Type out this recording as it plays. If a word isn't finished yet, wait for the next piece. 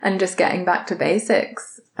and just getting back to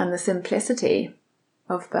basics and the simplicity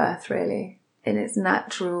of birth, really, in its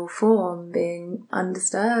natural form, being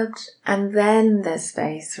undisturbed. And then there's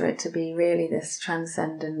space for it to be really this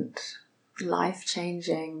transcendent,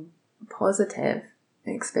 life-changing, positive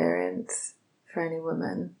experience for any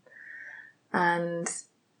woman, and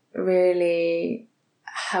really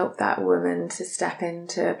help that woman to step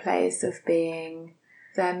into a place of being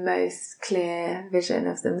their most clear vision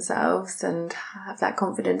of themselves and have that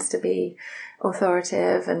confidence to be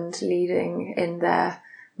authoritative and leading in their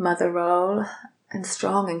mother role and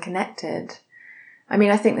strong and connected. I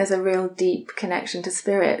mean, I think there's a real deep connection to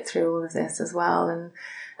spirit through all of this as well,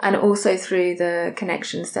 and also through the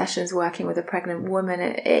connection sessions working with a pregnant woman.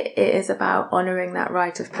 It is about honouring that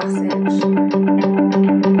rite of passage.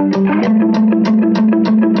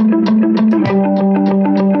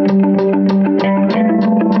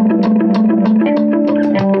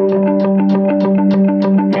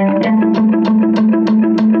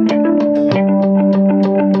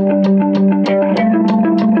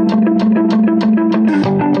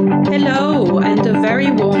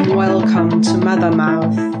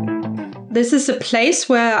 This is a place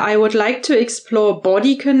where I would like to explore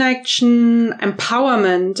body connection,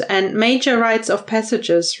 empowerment, and major rites of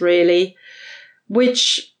passages, really,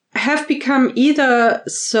 which have become either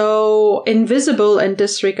so invisible and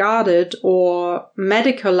disregarded or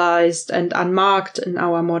medicalized and unmarked in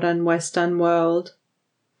our modern Western world.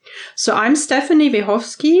 So I'm Stephanie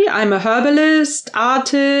Wechowski. I'm a herbalist,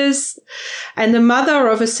 artist, and the mother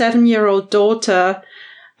of a 7-year-old daughter.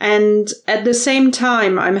 And at the same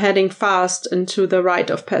time, I'm heading fast into the rite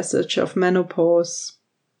of passage of menopause.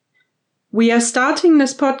 We are starting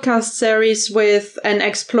this podcast series with an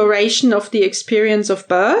exploration of the experience of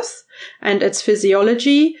birth and its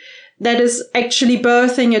physiology, that is actually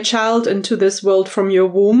birthing a child into this world from your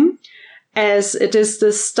womb, as it is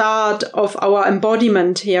the start of our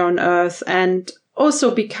embodiment here on earth, and also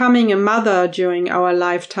becoming a mother during our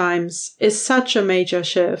lifetimes is such a major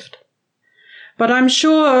shift. But I'm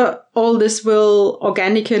sure all this will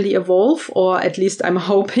organically evolve, or at least I'm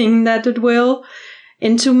hoping that it will,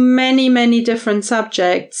 into many, many different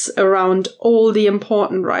subjects around all the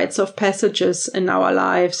important rites of passages in our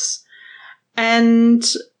lives and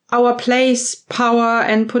our place, power,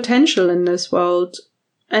 and potential in this world.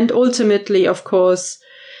 And ultimately, of course,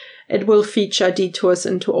 it will feature detours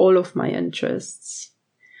into all of my interests.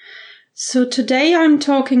 So today I'm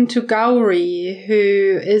talking to Gauri,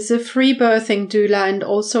 who is a freebirthing doula and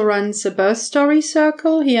also runs a birth story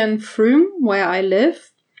circle here in Frome, where I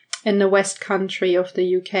live, in the West Country of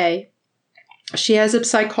the UK. She has a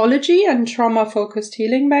psychology and trauma-focused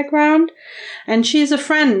healing background, and she is a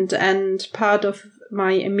friend and part of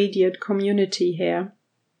my immediate community here.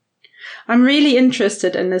 I'm really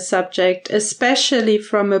interested in this subject, especially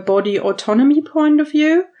from a body autonomy point of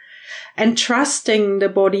view, and trusting the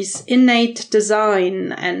body's innate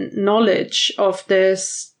design and knowledge of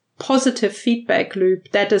this positive feedback loop.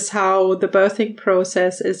 That is how the birthing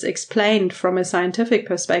process is explained from a scientific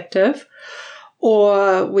perspective,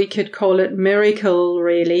 or we could call it miracle,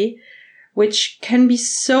 really, which can be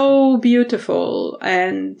so beautiful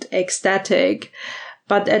and ecstatic,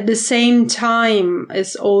 but at the same time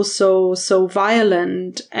is also so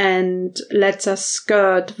violent and lets us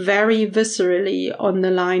skirt very viscerally on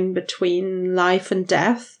the line between life and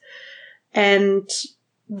death, and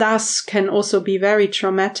thus can also be very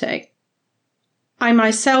traumatic. I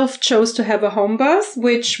myself chose to have a home birth,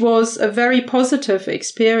 which was a very positive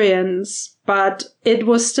experience, but it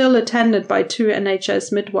was still attended by 2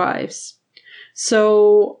 NHS midwives.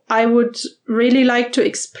 So I would really like to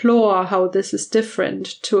explore how this is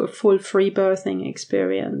different to a full free birthing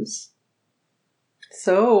experience.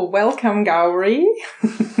 So welcome, Gauri.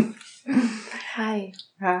 Hi.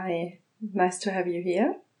 Hi. Nice to have you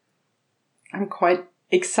here. I'm quite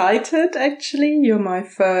excited, actually. You're my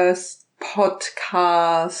first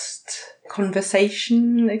podcast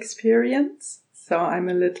conversation experience. So I'm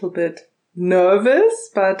a little bit nervous,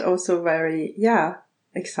 but also very,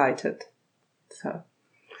 excited. So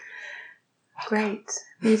great.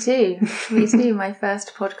 Me too. Me too. My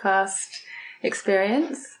first podcast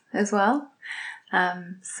experience as well.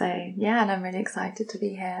 And I'm really excited to be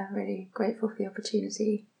here. Really grateful for the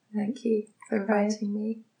opportunity. Thank you for inviting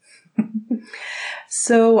me.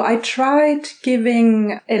 So I tried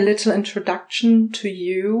giving a little introduction to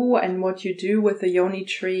you and what you do with the Yoni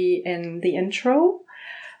Tree in the intro,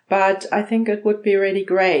 but I think it would be really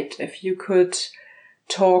great if you could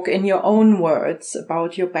talk in your own words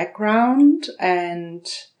about your background and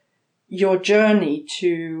your journey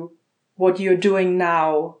to what you're doing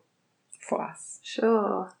now for us.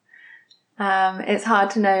 Sure. It's hard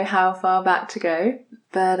to know how far back to go,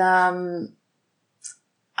 but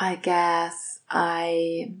I guess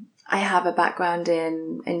I have a background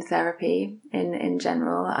in therapy in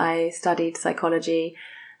general. I studied psychology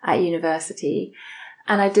at university,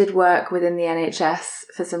 and I did work within the NHS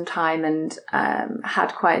for some time, and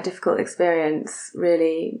had quite a difficult experience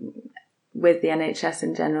really with the NHS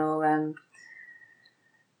in general,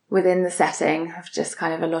 within the setting of just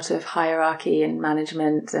kind of a lot of hierarchy and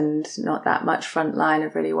management, and not that much frontline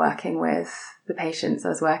of really working with the patients I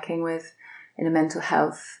was working with in a mental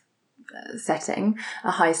health setting,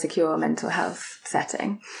 a high secure mental health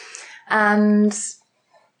setting. And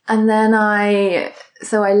then I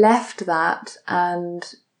left that,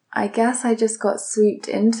 and I guess I just got swooped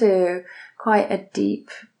into quite a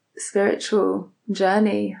deep spiritual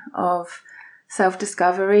journey of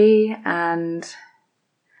self-discovery and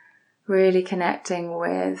really connecting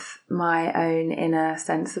with my own inner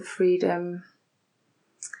sense of freedom,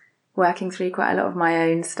 working through quite a lot of my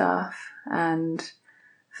own stuff, and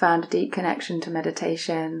found a deep connection to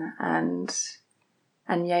meditation and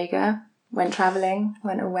yoga. Went traveling,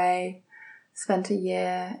 went away, spent a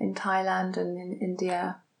year in Thailand and in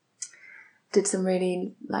India, did some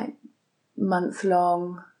really like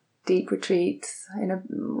month-long deep retreats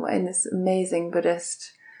in this amazing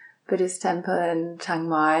Buddhist temple in Chiang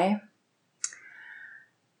Mai.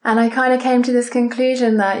 And I kind of came to this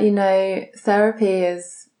conclusion that, therapy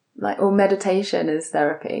is or meditation is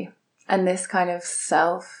therapy. And this kind of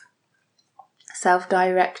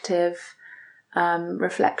self-directive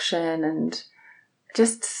reflection and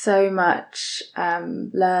just so much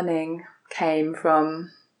learning came from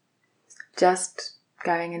just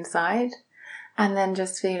going inside and then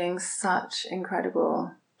just feeling such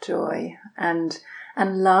incredible joy and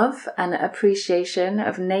love and appreciation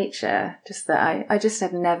of nature, just that I just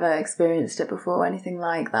had never experienced it before, anything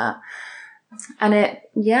like that. And it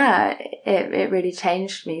really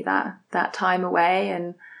changed me that time away.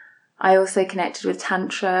 And I also connected with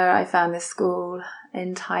Tantra. I found this school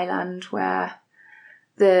in Thailand where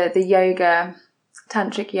the yoga,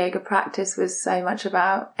 tantric yoga practice was so much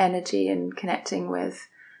about energy and connecting with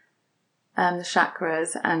the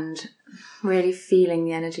chakras and really feeling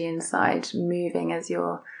the energy inside, moving as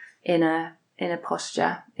you're in a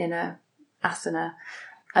posture, in a asana,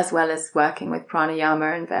 as well as working with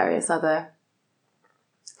pranayama and various other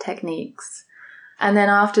techniques. And then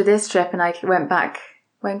after this trip, and I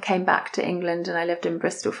came back to England, and I lived in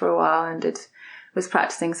Bristol for a while and was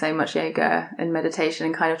practicing so much yoga and meditation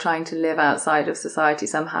and kind of trying to live outside of society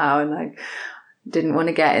somehow. And I didn't want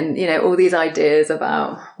to get in, all these ideas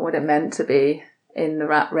about what it meant to be in the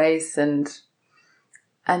rat race. And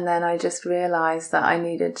then I just realized that I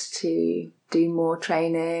needed to do more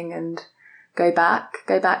training and go back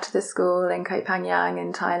to the school in Koh Phangan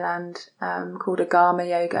in Thailand, called Agama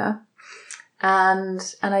Yoga. And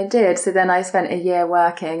I did. So then I spent a year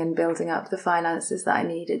working and building up the finances that I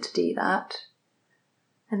needed to do that.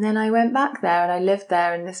 And then I went back there and I lived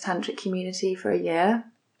there in this tantric community for a year.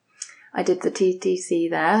 I did the TTC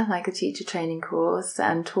there, like a teacher training course,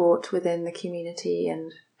 and taught within the community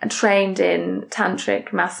and trained in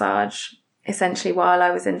tantric massage, essentially while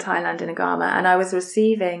I was in Thailand in Agama. And I was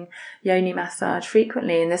receiving yoni massage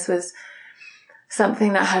frequently. And this was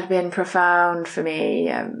something that had been profound for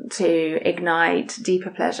me, to ignite deeper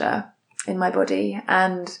pleasure in my body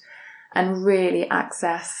and really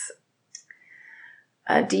access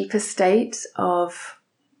a deeper state of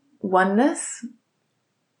oneness.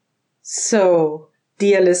 So,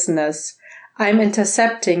 dear listeners, I'm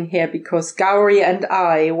intercepting here because Gauri and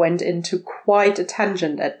I went into quite a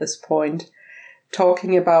tangent at this point,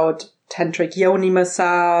 talking about tantric yoni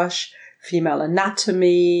massage, female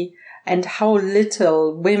anatomy, and how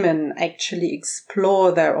little women actually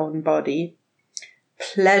explore their own body.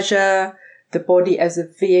 Pleasure, the body as a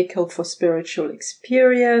vehicle for spiritual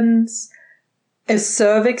experience, a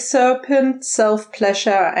cervix serpent,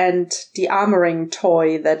 self-pleasure, and the armoring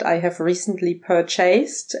toy that I have recently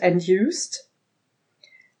purchased and used,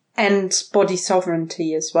 and body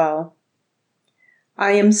sovereignty as well.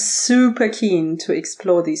 I am super keen to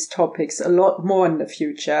explore these topics a lot more in the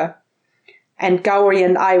future. And Gauri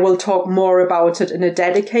and I will talk more about it in a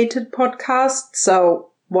dedicated podcast, so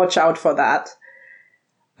watch out for that.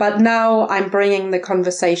 But now I'm bringing the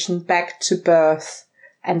conversation back to birth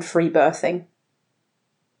and free birthing.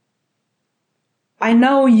 I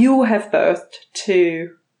know you have birthed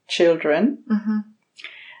 2 children,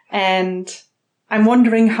 and I'm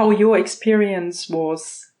wondering how your experience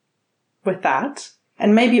was with that,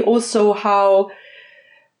 and maybe also how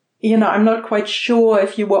I'm not quite sure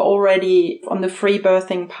if you were already on the free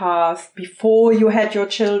birthing path before you had your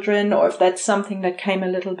children, or if that's something that came a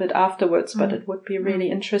little bit afterwards, but it would be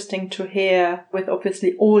really interesting to hear, with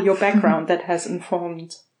obviously all your background that has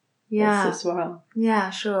informed this as well.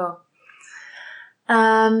 Yeah, sure.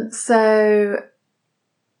 So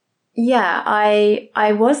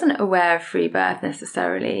I wasn't aware of free birth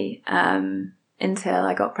necessarily until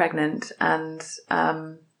I got pregnant, and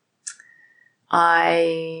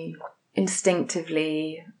I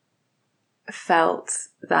instinctively felt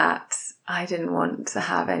that I didn't want to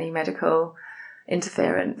have any medical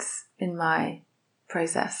interference in my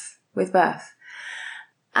process with birth.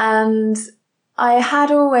 And I had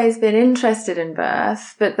always been interested in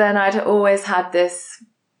birth, but then I'd always had this,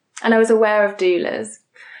 and I was aware of doulas,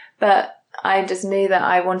 but I just knew that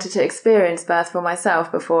I wanted to experience birth for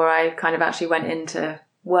myself before I kind of actually went into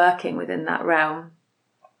working within that realm.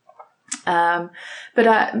 But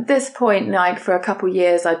at this point, like for a couple of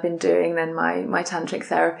years, I'd been doing then my tantric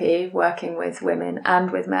therapy, working with women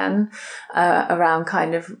and with men around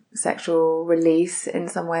kind of sexual release in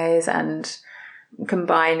some ways, and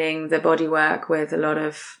combining the body work with a lot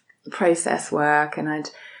of process work. And I'd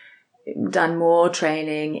done more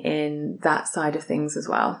training in that side of things as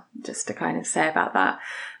well, just to kind of say about that.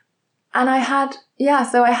 And I had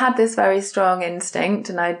this very strong instinct,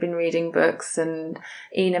 and I'd been reading books, and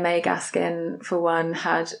Ina May Gaskin, for one,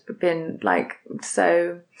 had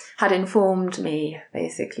informed me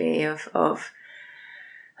basically of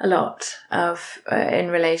a lot of in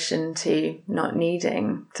relation to not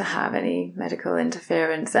needing to have any medical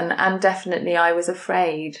interference. And definitely I was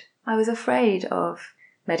afraid of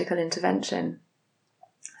medical intervention.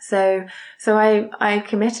 So I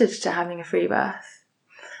committed to having a free birth.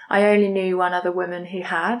 I only knew one other woman who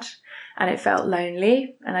had, and it felt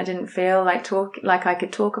lonely, and I didn't feel like I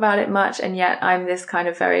could talk about it much. And yet I'm this kind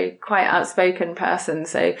of very quite outspoken person.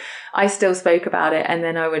 So I still spoke about it, and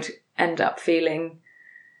then I would end up feeling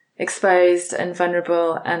exposed and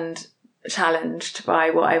vulnerable and challenged by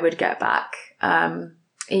what I would get back.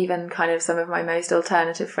 Even kind of some of my most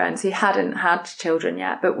alternative friends who hadn't had children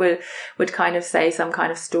yet, but would kind of say some kind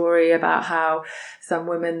of story about how some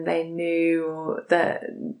women they knew that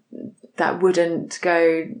wouldn't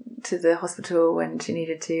go to the hospital when she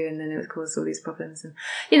needed to, and then it would cause all these problems. And,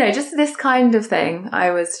 just this kind of thing.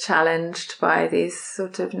 I was challenged by these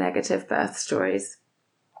sort of negative birth stories.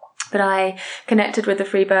 But I connected with the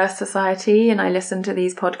Free Birth Society, and I listened to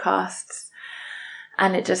these podcasts,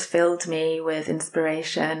 and it just filled me with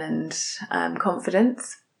inspiration and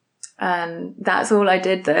confidence. And that's all I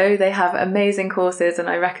did, though. They have amazing courses, and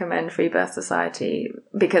I recommend Free Birth Society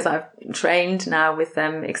because I've trained now with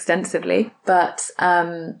them extensively. But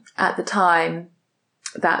at the time,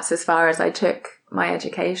 that's as far as I took my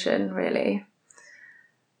education, really.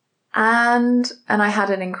 And I had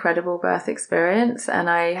an incredible birth experience, and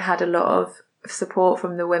I had a lot of support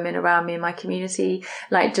from the women around me in my community,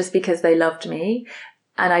 just because they loved me.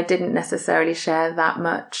 And I didn't necessarily share that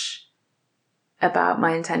much about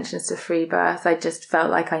my intentions to free birth. I just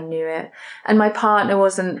felt like I knew it. And my partner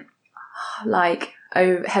wasn't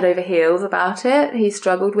head over heels about it. He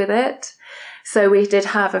struggled with it. So we did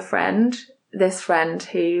have this friend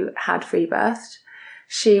who had free birthed.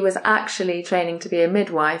 She was actually training to be a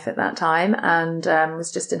midwife at that time, and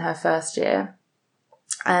was just in her first year.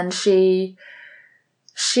 And she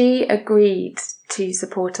agreed to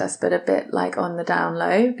support us, but a bit on the down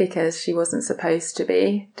low, because she wasn't supposed to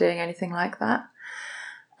be doing anything like that.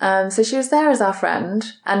 So she was there as our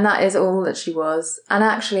friend, and that is all that she was. And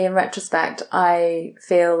actually, in retrospect, I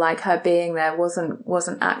feel like her being there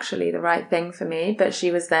wasn't actually the right thing for me, but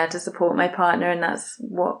she was there to support my partner, and that's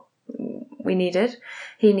what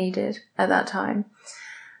he needed at that time.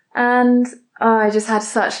 And I just had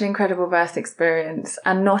such an incredible birth experience,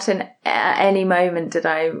 and not in any moment did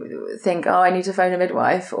I think, I need to phone a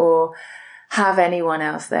midwife or have anyone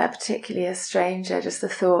else there, particularly a stranger. Just the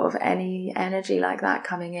thought of any energy like that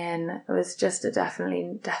coming in was just a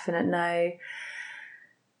definite no.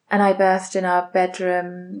 And I birthed in our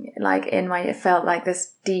bedroom, it felt like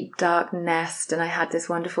this deep dark nest, and I had this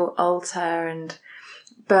wonderful altar and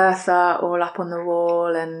birth art all up on the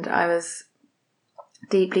wall, and I was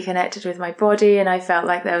deeply connected with my body, and I felt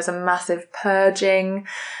like there was a massive purging,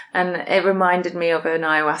 and it reminded me of an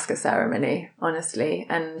ayahuasca ceremony, honestly.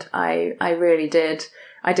 And I really did.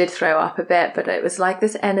 I did throw up a bit, but it was like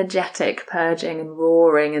this energetic purging and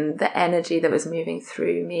roaring, and the energy that was moving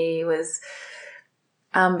through me was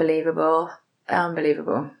unbelievable.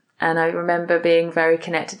 And I remember being very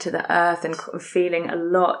connected to the earth and feeling a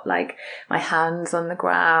lot like my hands on the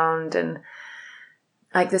ground, and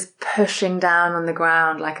like this pushing down on the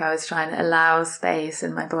ground, like I was trying to allow space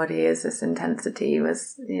in my body as this intensity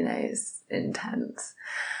was, it's intense.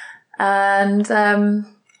 And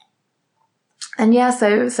yeah,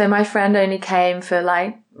 so my friend only came for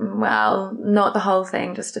not the whole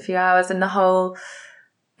thing, just a few hours. And the whole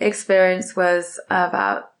experience was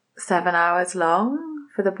about 7 hours long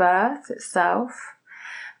for the birth itself.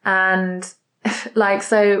 And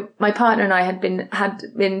so my partner and I had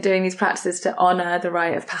been doing these practices to honor the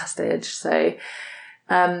rite of passage. So,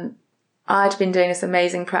 I'd been doing this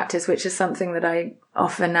amazing practice, which is something that I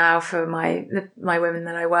offer now for my women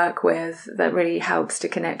that I work with, that really helps to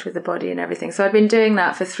connect with the body and everything. So I'd been doing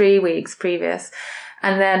that for 3 weeks previous.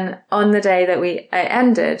 And then on the day that it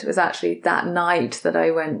ended was actually that night that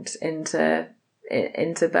I went into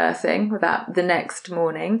birthing, that the next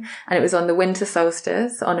morning. And it was on the winter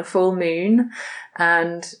solstice, on a full moon.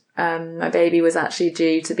 And my baby was actually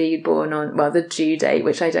due to be born on, the due date,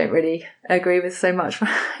 which I don't really agree with so much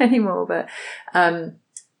anymore, but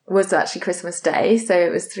was actually Christmas Day. So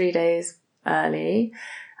it was 3 days early.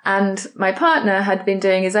 And my partner had been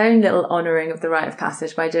doing his own little honouring of the rite of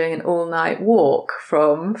passage by doing an all-night walk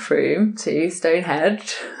from Frome to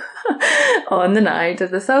Stonehenge on the night of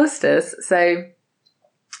the solstice. So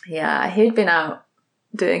yeah, he'd been out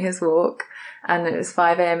doing his walk, and it was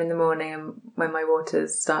 5 a.m. in the morning when my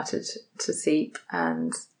waters started to seep.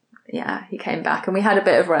 And yeah, he came back and we had a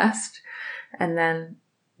bit of rest. And then,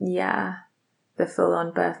 yeah, the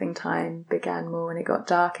full-on birthing time began more when it got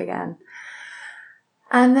dark again.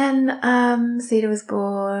 And then Cedar was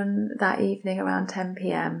born that evening around 10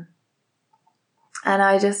 p.m. And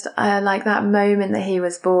I like that moment that he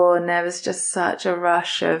was born, there was just such a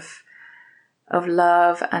rush of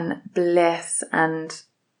love and bliss, and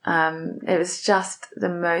it was just the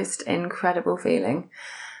most incredible feeling.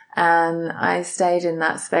 And I stayed in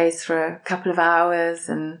that space for a couple of hours,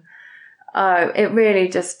 and it really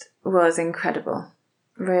just was incredible.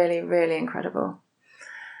 Really, really incredible.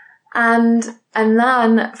 And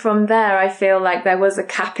then from there, I feel like there was a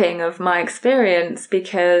capping of my experience,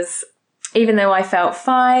 because even though I felt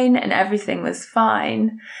fine and everything was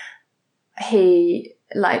fine, I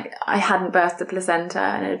hadn't birthed the placenta,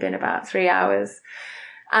 and it had been about 3 hours.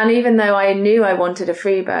 And even though I knew I wanted a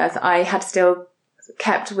free birth, I had still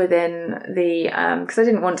kept within the, because I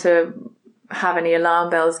didn't want to have any alarm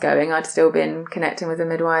bells going. I'd still been connecting with the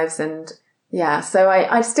midwives, and yeah, so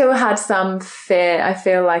I still had some fear. I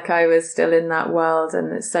feel like I was still in that world,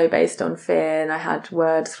 and it's so based on fear. And I had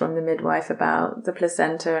words from the midwife about the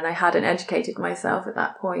placenta, and I hadn't educated myself at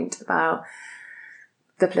that point about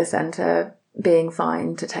the placenta being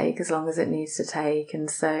fine to take as long as it needs to take.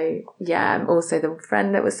 And so, yeah, also the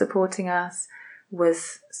friend that was supporting us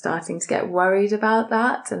was starting to get worried about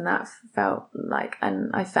that, and that felt like,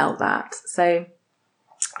 and I felt that. So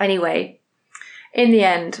anyway, in the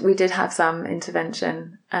end, we did have some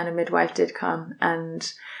intervention, and a midwife did come,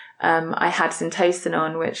 and I had Syntocin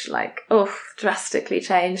on, which drastically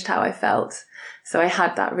changed how I felt. So I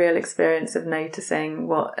had that real experience of noticing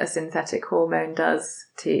what a synthetic hormone does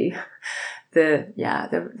to the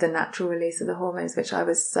natural release of the hormones, which I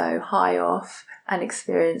was so high off and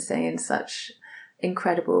experiencing in such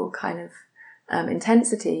incredible kind of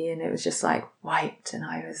intensity. And it was just like wiped, and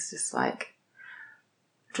I was just like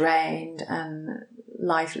drained and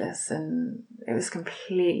lifeless, and it was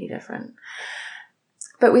completely different.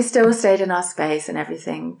 But we still stayed in our space and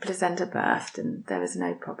everything, placenta birthed, and there was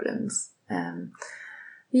no problems. And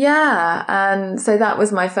so that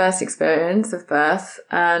was my first experience of birth,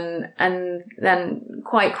 and then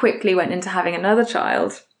quite quickly went into having another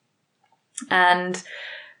child, and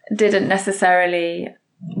didn't necessarily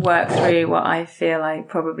work through what I feel I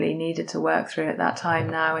probably needed to work through at that time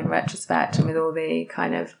now in retrospect, and with all the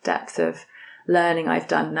kind of depth of learning I've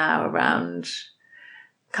done now around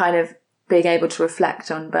kind of being able to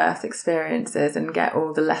reflect on birth experiences and get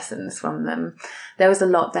all the lessons from them. There was a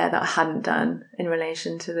lot there that I hadn't done in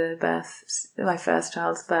relation to my first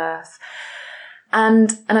child's birth.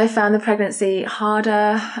 And I found the pregnancy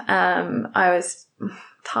harder. I was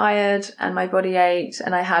tired and my body ached,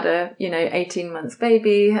 and I had a 18 months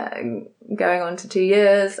baby going on to 2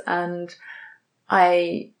 years, and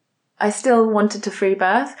I still wanted to free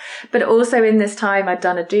birth, but also in this time I'd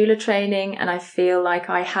done a doula training, and I feel like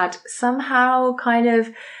I had somehow kind of,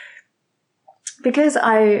 because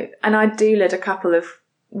I'd doulaed a couple of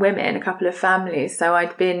women, a couple of families, so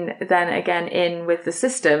I'd been then again in with the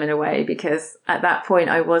system in a way, because at that point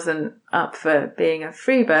I wasn't up for being a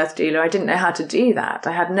free birth doula. I didn't know how to do that.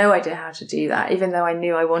 I had no idea how to do that, even though I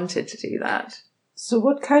knew I wanted to do that. So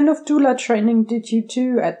what kind of doula training did you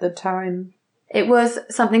do at the time? It was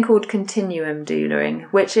something called continuum doulaing,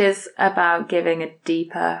 which is about giving a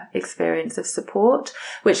deeper experience of support,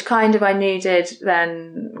 which kind of I knew did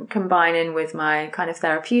then combine in with my kind of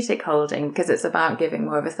therapeutic holding, because it's about giving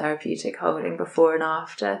more of a therapeutic holding before and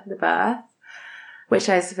after the birth, which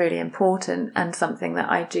is really important, and something that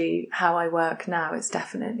I do, how I work now is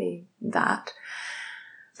definitely that.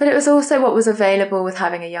 But it was also what was available with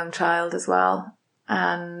having a young child as well.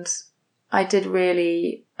 And I did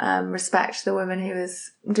really respect the woman who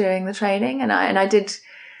was doing the training, and I did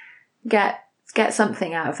get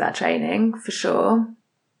something out of that training for sure.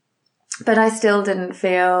 But I still didn't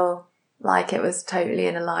feel like it was totally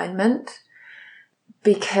in alignment,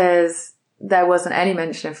 because there wasn't any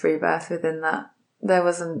mention of free birth within that. There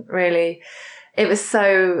wasn't really. It was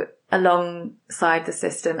so alongside the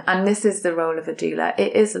system, and this is the role of a doula.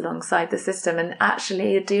 It is alongside the system, and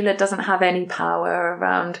actually a doula doesn't have any power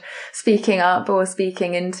around speaking up or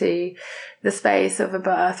speaking into the space of a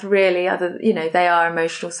birth, really. Other, they are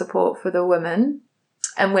emotional support for the woman,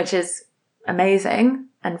 and which is amazing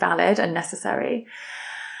and valid and necessary.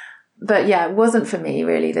 But yeah, it wasn't for me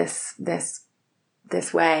really this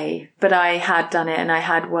way. But I had done it, and I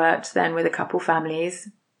had worked then with a couple families,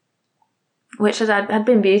 which had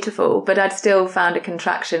been beautiful, but I'd still found a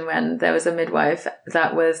contraction when there was a midwife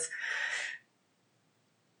that was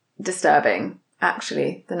disturbing,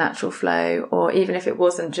 actually, the natural flow. Or even if it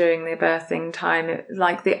wasn't during the birthing time,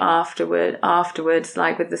 like the afterwards,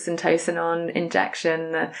 like with the syntocinon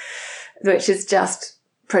injection, which is just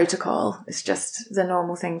protocol. It's just the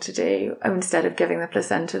normal thing to do, instead of giving the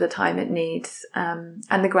placenta the time it needs, and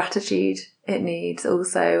the gratitude it needs,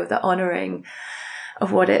 also the honouring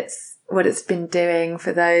of what it's been doing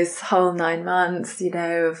for those whole 9 months,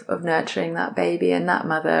 of nurturing that baby and that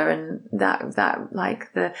mother, and that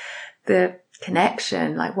like the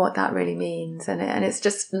connection, like what that really means. And it's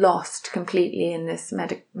just lost completely in this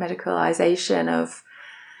medicalization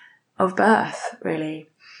of birth, really.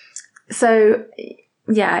 So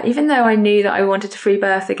yeah, even though I knew that I wanted to free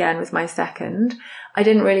birth again with my second, I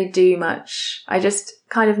didn't really do much. I just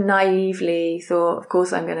kind of naively thought, of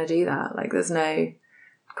course I'm going to do that. Like, there's no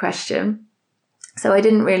question. So I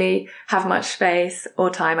didn't really have much space or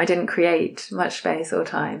time. I didn't create much space or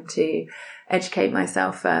time to educate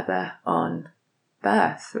myself further on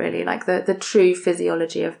birth, really, like the true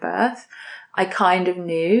physiology of birth. I kind of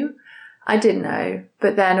knew. I did know.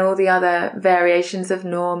 But then all the other variations of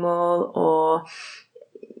normal, or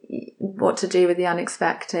what to do with the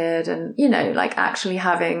unexpected, and, like actually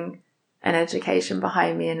having an education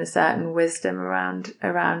behind me and a certain wisdom around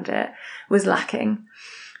it was lacking.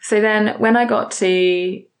 So then when I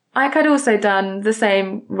had also done the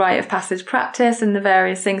same rite of passage practice and the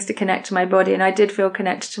various things to connect to my body. And I did feel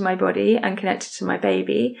connected to my body and connected to my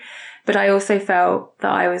baby. But I also felt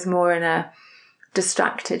that I was more in a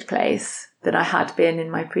distracted place than I had been in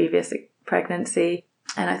my previous pregnancy.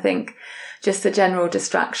 And I think just the general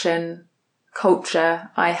distraction culture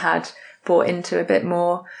I had brought into a bit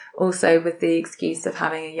more, also with the excuse of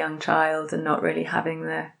having a young child and not really having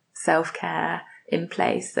the self-care in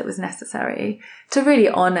place that was necessary to really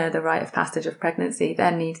honour the rite of passage of pregnancy.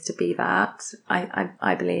 There needs to be that,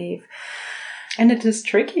 I believe. And it is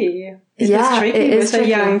tricky. It is tricky with a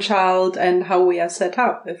young child and how we are set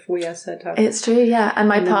up, if we are set up. It's true, yeah. And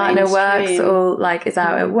my partner works is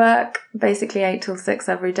out at work basically 8 till 6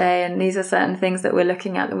 every day. And these are certain things that we're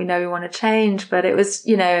looking at that we know we want to change. But it was,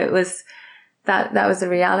 that was the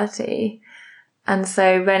reality. And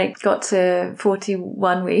so when it got to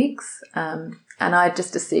 41 weeks, and I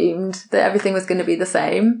just assumed that everything was going to be the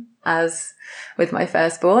same as with my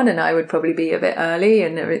firstborn, and I would probably be a bit early,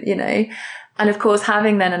 and, And of course,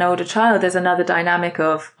 having then an older child, there's another dynamic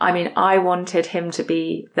of, I wanted him to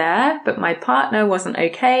be there, but my partner wasn't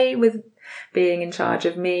okay with being in charge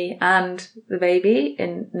of me and the baby,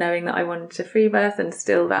 in knowing that I wanted to free birth, and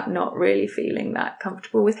still that not really feeling that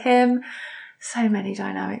comfortable with him. So many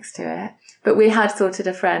dynamics to it. But we had sorted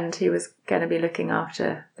a friend who was going to be looking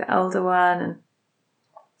after the older one. And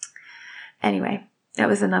anyway, that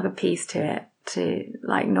was another piece to it, to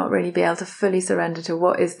not really be able to fully surrender to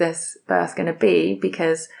what is this birth going to be,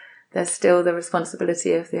 because there's still the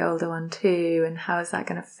responsibility of the older one too, and how is that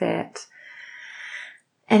going to fit?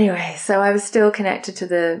 Anyway, so I was still connected to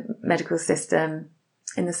the medical system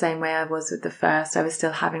in the same way I was with the first. I was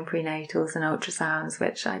still having prenatals and ultrasounds,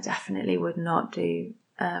 which I definitely would not do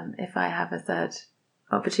if I have a third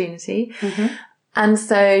opportunity. Mm-hmm. And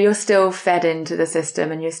so you're still fed into the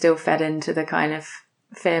system, and you're still fed into the kind of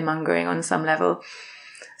fear-mongering on some level.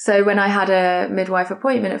 So when I had a midwife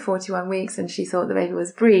appointment at 41 weeks and she thought the baby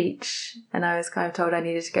was breech, and I was kind of told I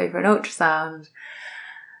needed to go for an ultrasound,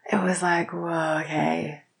 it was like, whoa,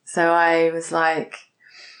 okay. So I was like,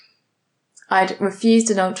 I'd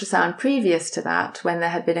refused an ultrasound previous to that when there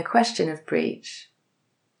had been a question of breech,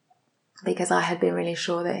 because I had been really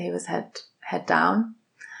sure that he was head down.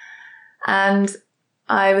 And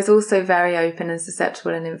I was also very open and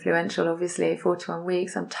susceptible and influential. Obviously, 41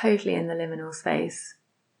 weeks, I'm totally in the liminal space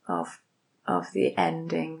of the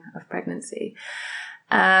ending of pregnancy.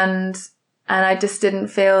 And I just didn't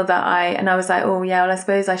feel that and I was like, oh yeah, well, I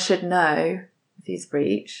suppose I should know if he's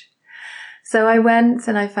breech. So I went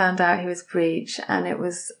and I found out he was breech, and it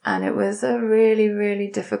was a really, really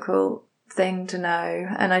difficult thing to know.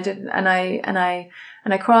 And I didn't, and I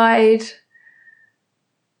cried.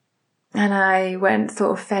 And I went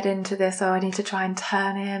sort of fed into this, oh, I need to try and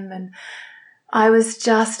turn him. And I was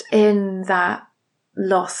just in that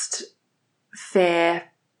lost fear,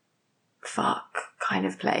 fuck kind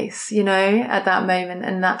of place, you know, at that moment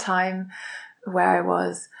and that time where I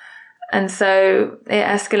was. And so it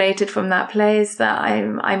escalated from that place that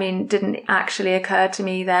I mean, didn't actually occur to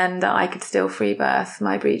me then that I could still free birth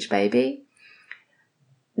my breech baby.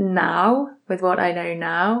 Now, with what I know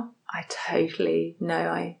now, I totally know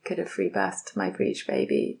I could have free birthed my breech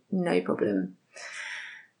baby, no problem.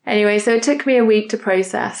 Anyway, so it took me a week to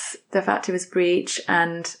process the fact it was breech,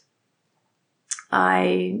 and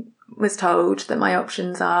I was told that my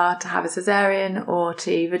options are to have a cesarean or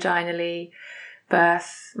to vaginally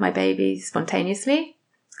birth my baby spontaneously.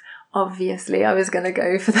 Obviously, I was going to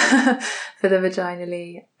go for the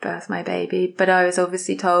vaginally birth my baby, but I was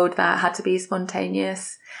obviously told that had to be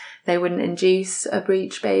spontaneous. They wouldn't induce a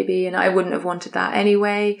breech baby, and I wouldn't have wanted that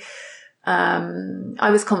anyway.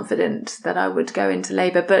 I was confident that I would go into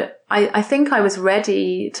labour, but I think I was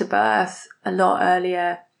ready to birth a lot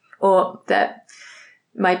earlier, or that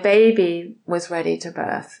my baby was ready to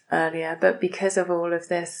birth earlier. But because of all of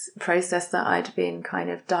this process that I'd been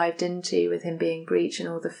kind of dived into with him being breech and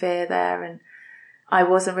all the fear there, and I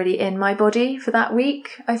wasn't really in my body for that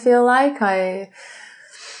week, I feel like. And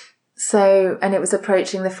it was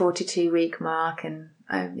approaching the 42-week mark, and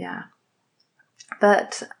yeah.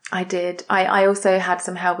 But I did. I also had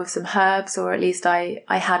some help with some herbs, or at least I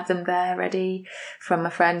had them there ready from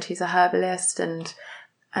a friend who's a herbalist, and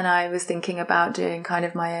I was thinking about doing kind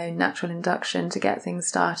of my own natural induction to get things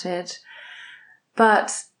started.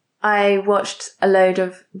 But I watched a load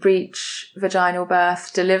of breech vaginal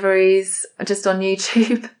birth deliveries just on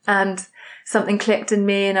YouTube, and something clicked in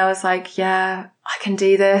me, and I was like, yeah, I can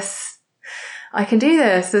do this.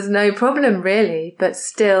 There's no problem really. But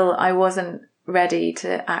still, I wasn't ready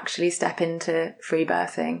to actually step into free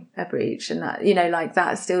birthing a breech, and that, you know, like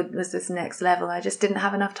that still was this next level. I just didn't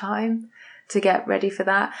have enough time to get ready for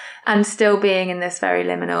that, and still being in this very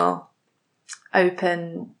liminal,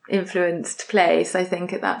 open, influenced place, I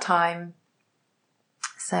think, at that time.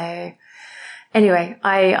 So anyway,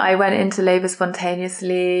 I went into labour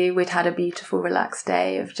spontaneously. We'd had a beautiful, relaxed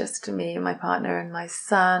day of just me and my partner and my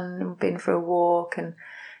son, been for a walk, and,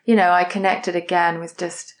 you know, I connected again with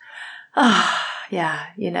just, yeah,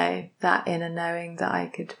 you know, that inner knowing that I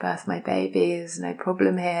could birth my baby, there's no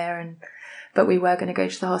problem here. But we were going to go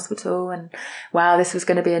to the hospital, and wow, this was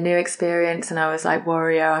going to be a new experience. And I was like,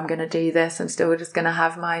 warrior, I'm going to do this. I'm still just going to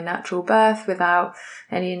have my natural birth without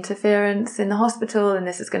any interference in the hospital. And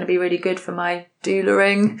this is going to be really good for my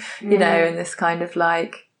doulaing, you know, and this kind of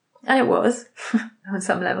like, and it was on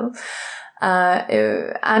some level.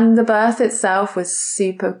 And the birth itself was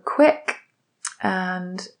super quick.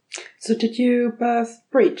 And so did you birth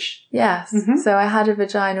breech? Yes. Mm-hmm. So I had a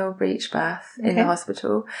vaginal breech birth in the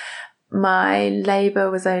hospital. My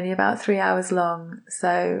labour was only about 3 hours long.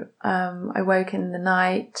 So I woke in the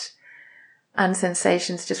night and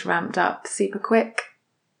sensations just ramped up super quick.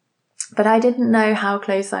 But I didn't know how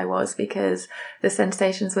close I was, because the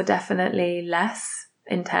sensations were definitely less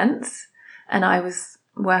intense, and I was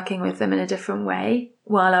working with them in a different way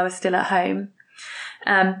while I was still at home.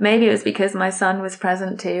 Maybe it was because my son was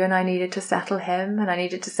present too, and I needed to settle him, and I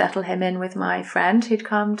needed to settle him in with my friend who'd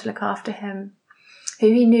come to look after him,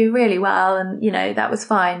 who he knew really well, and, you know, that was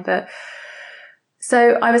fine. But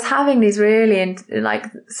so I was having these really like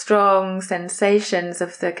strong sensations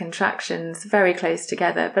of the contractions very close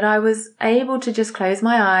together, but I was able to just close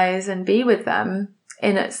my eyes and be with them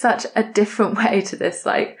in such a different way to this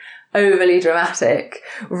like overly dramatic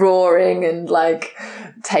roaring and like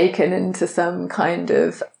taken into some kind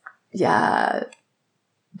of, yeah,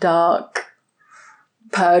 dark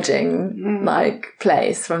purging like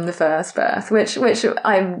place from the first birth, which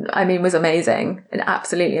I mean was amazing and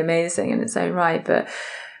absolutely amazing in its own right. But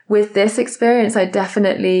with this experience, I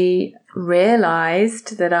definitely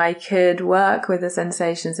realized that I could work with the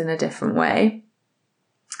sensations in a different way.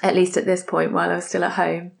 at least at this point while I was still at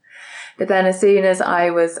home. But then as soon as I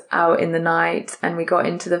was out in the night and we got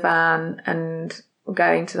into the van and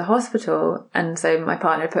going to the hospital, and so my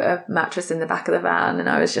partner put a mattress in the back of the van, and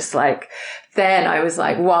I was just like, then I was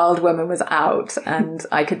like, Wild Woman was out, and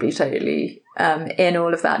I could be totally in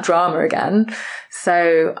all of that drama again.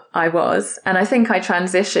 So I was, and I think I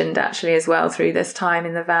transitioned actually as well through this time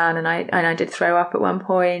in the van, and I did throw up at one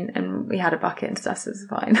point, and we had a bucket and stuff, so it was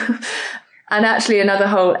fine. And actually another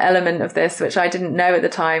whole element of this, which I didn't know at the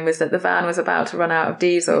time, was that the van was about to run out of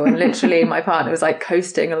diesel, and literally my partner was like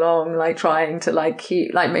coasting along, like trying to like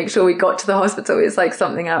keep, like make sure we got to the hospital. It's like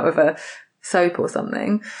something out of a soap or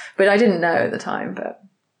something, but I didn't know at the time.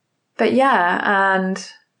 But yeah,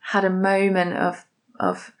 and had a moment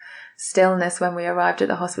of stillness when we arrived at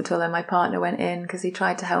the hospital, and my partner went in because he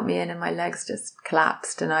tried to help me in, and my legs just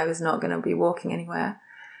collapsed and I was not going to be walking anywhere.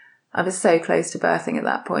 I was so close to birthing at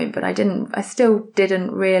that point, but I still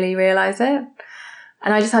didn't really realize it.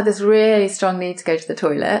 And I just had this really strong need to go to the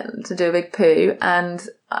toilet to do a big poo. And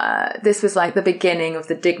this was like the beginning of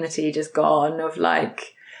the dignity just gone, of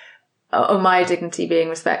like, of my dignity being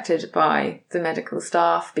respected by the medical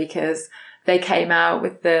staff, because they came out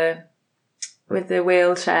with the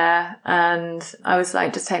wheelchair, and I was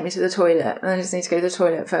like, just take me to the toilet. And I just need to go to the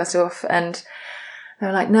toilet first off. And they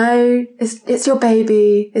were like, no, it's your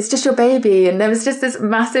baby. It's just your baby. And there was just this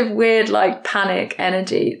massive weird like panic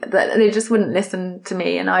energy that they just wouldn't listen to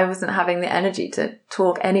me. And I wasn't having the energy to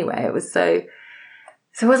talk anyway. It was so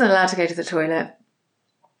I wasn't allowed to go to the toilet.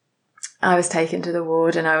 I was taken to the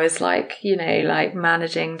ward, and I was like, you know, like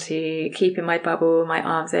managing to keep in my bubble, my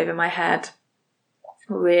arms over my head.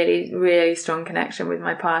 Really, really strong connection with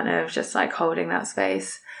my partner of just like holding that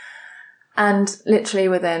space. And literally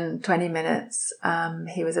within 20 minutes,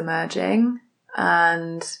 he was emerging,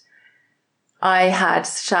 and I had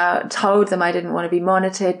told them I didn't want to be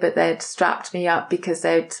monitored, but they'd strapped me up because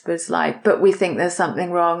they was like, but we think there's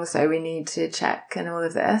something wrong, so we need to check and all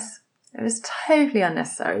of this. It was totally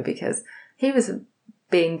unnecessary because he was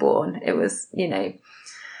being born. It was, you know,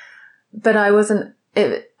 but I wasn't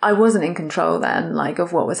in control then, like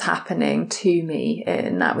of what was happening to me,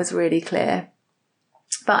 and that was really clear.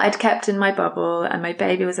 But I'd kept in my bubble, and my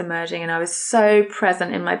baby was emerging, and I was so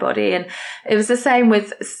present in my body. And it was the same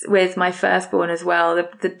with my firstborn as well.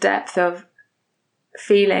 The depth of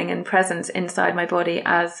feeling and presence inside my body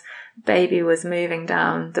as baby was moving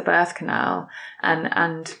down the birth canal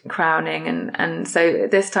and crowning. And so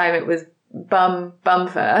this time it was bum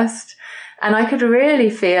first. And I could really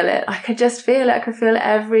feel it. I could just feel it. I could feel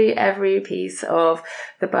every piece of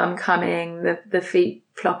the bum coming, the feet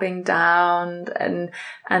plopping down, and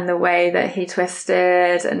the way that he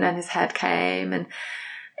twisted, and then his head came, and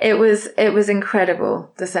it was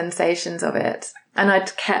incredible, the sensations of it. And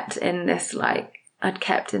I'd kept in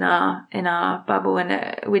our bubble,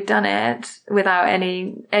 and we'd done it without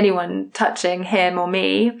anyone touching him or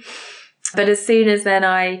me. But as soon as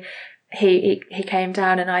then he came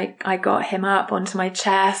down, and I got him up onto my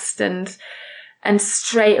chest, and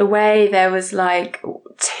straight away there was like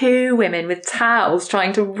 2 women with towels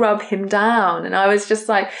trying to rub him down. And I was just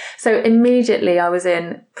like, so immediately I was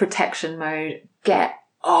in protection mode. Get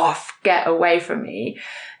off, get away from me.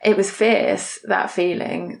 It was fierce, that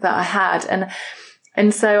feeling that I had.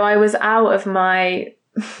 And so I was out of my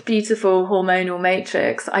beautiful hormonal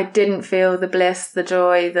matrix. I didn't feel the bliss, the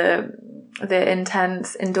joy, the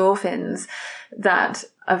intense endorphins that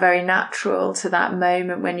are very natural to that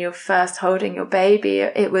moment when you're first holding your baby.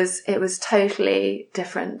 It was totally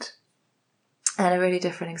different, and a really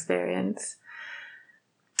different experience.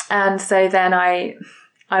 And so then I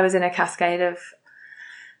was in a cascade of,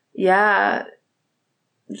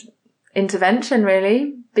 intervention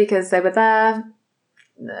really, because they were there.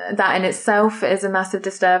 That in itself is a massive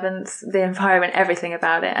disturbance, the environment, everything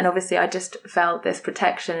about it. And obviously I just felt this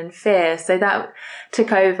protection and fear. So that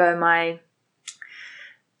took over my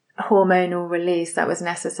hormonal release that was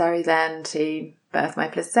necessary then to birth my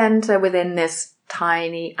placenta within this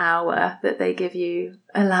tiny hour that they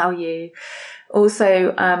allow you.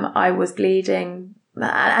 Also, I was bleeding,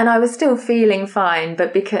 and I was still feeling fine,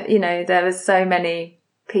 but because, you know, there was so many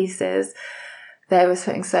pieces, they was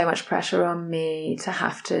putting so much pressure on me to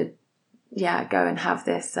have to, go and have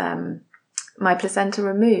this, my placenta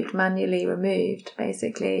manually removed,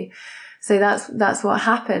 basically. So that's what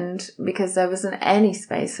happened, because there wasn't any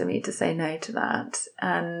space for me to say no to that.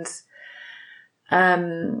 And,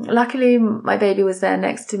 luckily my baby was there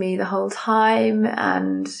next to me the whole time.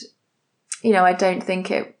 And, you know, I don't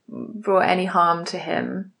think it brought any harm to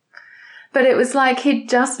him. But it was like he'd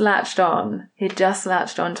just latched on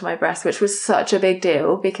to my breast, which was such a big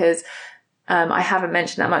deal, because I haven't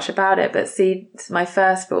mentioned that much about it, but my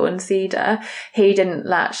firstborn, Cedar, he didn't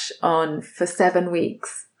latch on for 7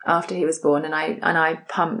 weeks after he was born, and I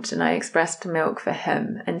pumped and I expressed milk for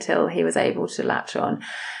him until he was able to latch on.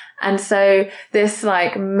 And so this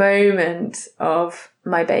like moment of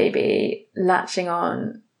my baby latching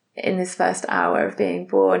on in this first hour of being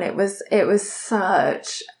born, it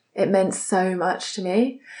meant so much to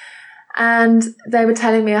me. And they were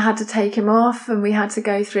telling me I had to take him off, and we had to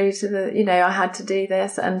go through to I had to do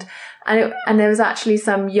this. And there was actually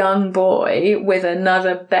some young boy with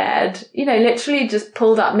another bed, literally just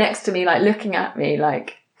pulled up next to me, like looking at me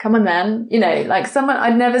like, come on then, like someone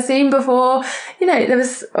I'd never seen before, there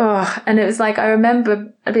was, and it was like, I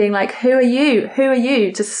remember being like, who are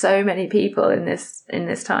you to so many people in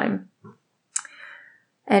this time.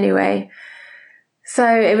 Anyway, so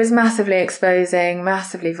it was massively exposing,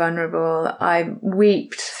 massively vulnerable. I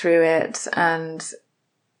weeped through it, and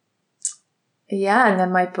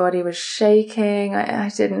then my body was shaking. I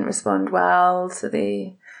didn't respond well to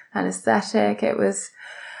the anesthetic. It was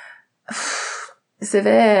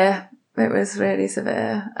severe. It was really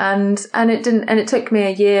severe. And it took me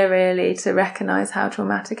a year really to recognize how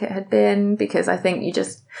traumatic it had been, because I think you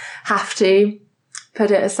just have to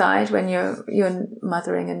put it aside when you're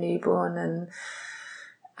mothering a newborn and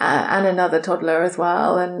another toddler as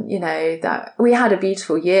well. And, that we had a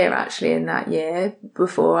beautiful year actually in that year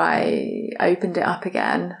before I opened it up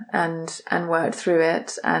again and worked through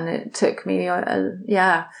it. And it took me, a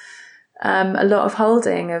lot of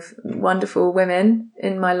holding of wonderful women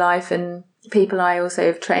in my life and people I also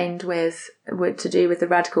have trained with to do with the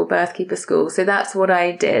Radical Birthkeeper School. So that's what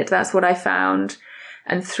I did. That's what I found.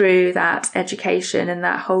 And through that education and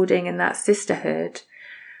that holding and that sisterhood,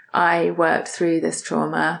 I worked through this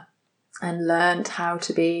trauma and learned how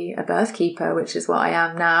to be a birth keeper, which is what I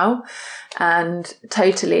am now, and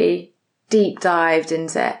totally deep dived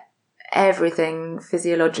into everything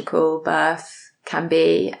physiological birth can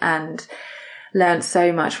be, and learned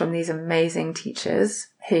so much from these amazing teachers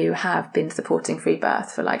who have been supporting free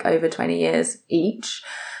birth for like over 20 years each.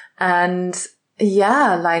 And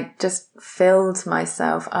just filled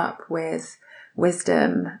myself up with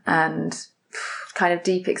wisdom and kind of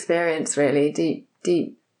deep experience, really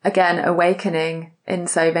deep, again, awakening in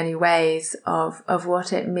so many ways of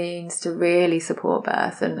what it means to really support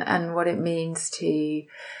birth and what it means to,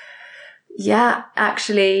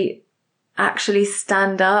 actually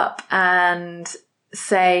stand up and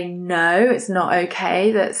say, no, it's not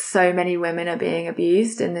okay that so many women are being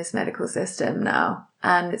abused in this medical system now.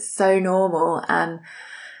 And it's so normal, and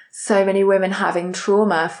so many women having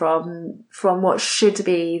trauma from what should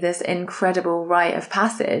be this incredible rite of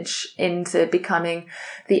passage into becoming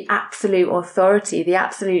the absolute authority, the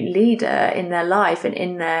absolute leader in their life and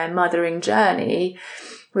in their mothering journey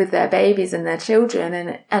with their babies and their children.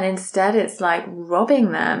 And instead it's like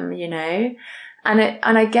robbing them,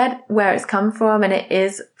 and I get where it's come from, and it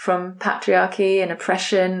is from patriarchy and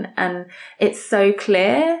oppression. And it's so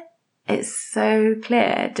clear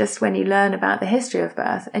just when you learn about the history of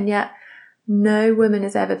birth. And yet no woman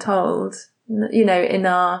is ever told, in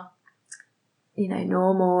our,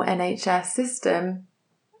 normal NHS system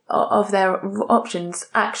of their options,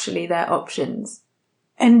 actually their options.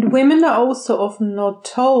 And women are also often not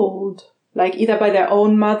told, like either by their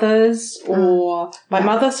own mothers or by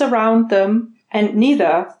mothers around them, and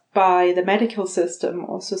neither by the medical system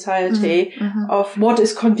or society of what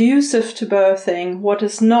is conducive to birthing, what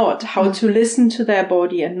is not, how to listen to their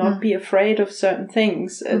body and not be afraid of certain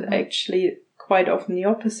things. Actually, quite often the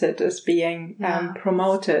opposite is being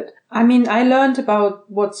promoted. I mean, I learned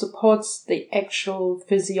about what supports the actual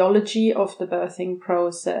physiology of the birthing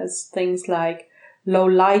process. Things like low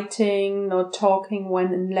lighting, no talking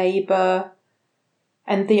when in labor,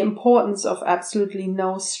 and the importance of absolutely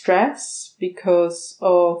no stress because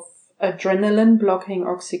of adrenaline blocking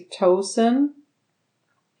oxytocin.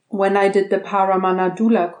 When I did the Paramana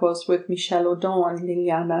Doula course with Michelle Audon and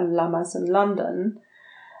Liliana Lamas in London,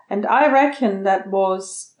 and I reckon that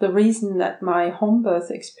was the reason that my home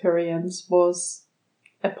birth experience was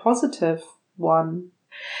a positive one.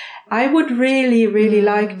 I would really, really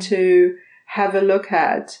like to have a look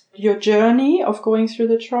at your journey of going through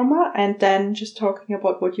the trauma and then just talking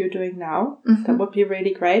about what you're doing now. That would be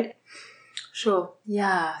really great. Sure.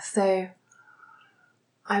 Yeah. So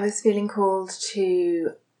I was feeling called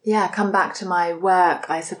to, come back to my work,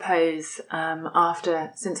 I suppose,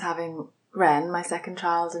 since having Ren, my second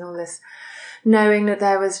child, and all this, knowing that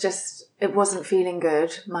it wasn't feeling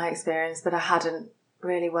good, my experience, but I hadn't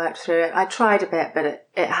really worked through it. I tried a bit, but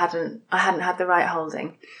I hadn't had the right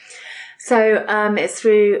holding. So it's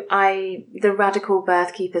through the Radical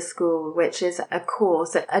Birthkeeper School, which is a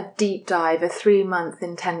course, a deep dive, a 3-month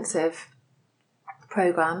intensive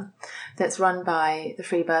program that's run by the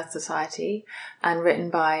Free Birth Society and written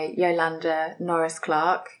by Yolanda Norris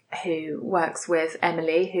Clark, who works with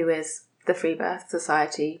Emily, who is the Free Birth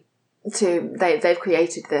Society. They've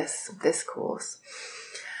created this course,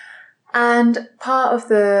 and part of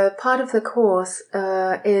the course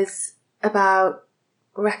is about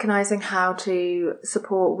recognizing how to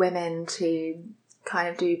support women to kind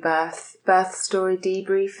of do birth story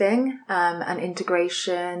debriefing, and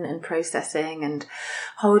integration and processing, and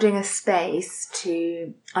holding a space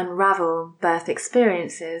to unravel birth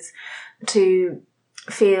experiences, to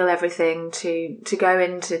feel everything, to go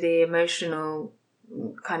into the emotional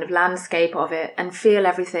kind of landscape of it and feel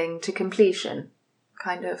everything to completion,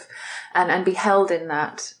 kind of, and be held in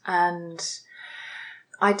that. And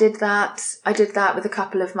I did that with a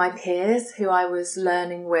couple of my peers who I was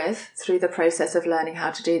learning with through the process of learning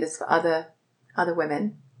how to do this for other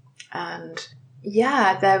women. And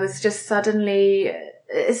yeah, there was just suddenly,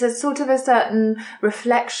 it's a sort of a certain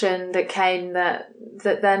reflection that came that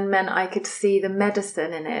then meant I could see the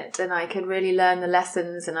medicine in it, and I could really learn the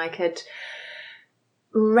lessons, and I could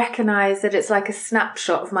recognize that it's like a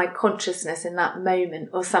snapshot of my consciousness in that moment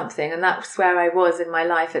or something. And that's where I was in my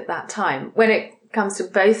life at that time. When it comes to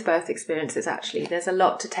both birth experiences, actually, there's a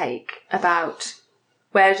lot to take about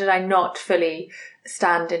where did I not fully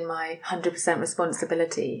stand in my 100%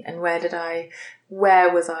 responsibility, and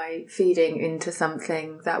where was I feeding into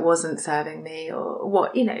something that wasn't serving me, or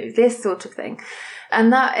what, this sort of thing.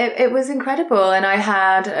 And that it was incredible. And I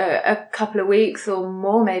had a couple of weeks or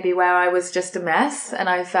more maybe where I was just a mess, and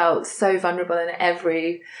I felt so vulnerable in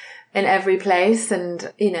every place.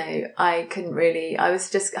 And, I couldn't really, I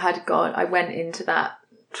went into that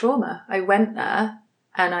trauma. I went there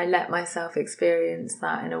and I let myself experience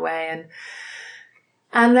that in a way.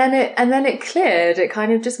 And then it cleared. It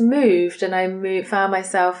kind of just moved, and I found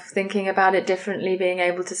myself thinking about it differently, being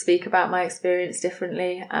able to speak about my experience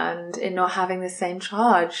differently, and in not having the same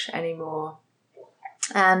charge anymore.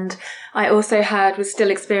 And I also was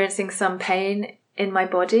still experiencing some pain in my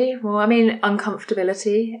body. Well,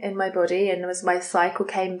 uncomfortability in my body, and my cycle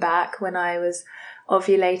came back when I was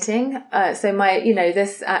ovulating. So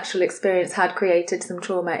this actual experience had created some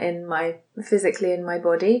trauma physically in my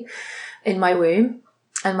body, in my womb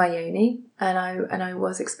and my yoni, and I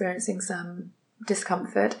was experiencing some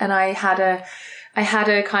discomfort. And I had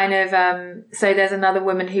a kind of so there's another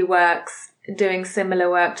woman who works doing similar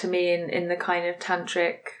work to me in the kind of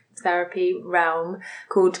tantric therapy realm,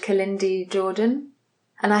 called Kalindi Jordan,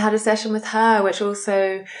 and I had a session with her, which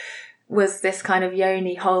also was this kind of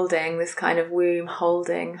yoni holding, this kind of womb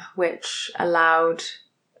holding, which allowed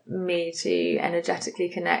me to energetically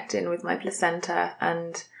connect in with my placenta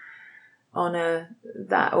and honor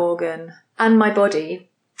that organ and my body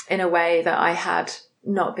in a way that I had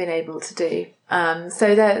not been able to do.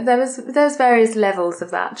 So there's various levels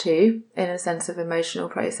of that too, in a sense of emotional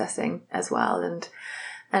processing as well.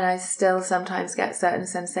 And I still sometimes get certain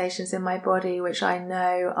sensations in my body which I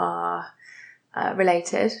know are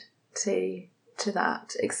related to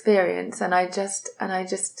that experience, and I just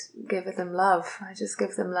give them love. I just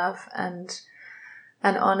give them love and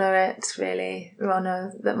honor it, really.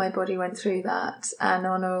 Honor that my body went through that, and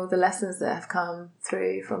honor all the lessons that have come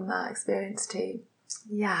through from that experience too.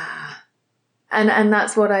 Yeah. And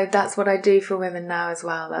that's what I do for women now as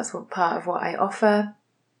well. That's what part of what I offer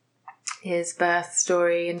is birth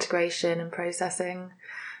story integration and processing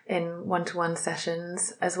in one-to-one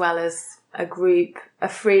sessions, as well as a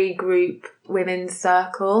free group women's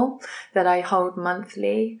circle that I hold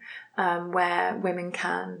monthly, where women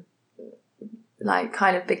can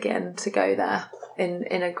kind of begin to go there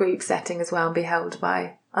in a group setting as well, and be held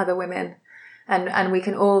by other women. And we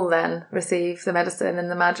can all then receive the medicine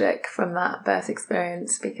and the magic from that birth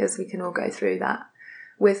experience, because we can all go through that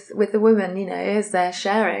with the women, as they're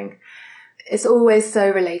sharing. It's always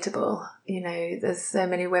so relatable. There's so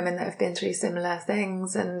many women that have been through similar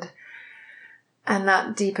things, and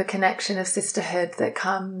that deeper connection of sisterhood that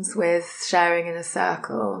comes with sharing in a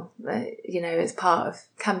circle,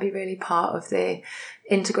 can be really part of the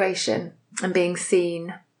integration and being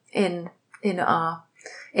seen in our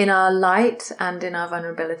light and in our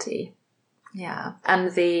vulnerability. Yeah.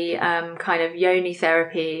 And the kind of yoni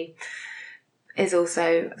therapy is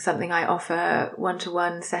also something I offer,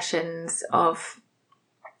 one-to-one sessions of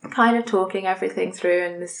kind of talking everything through,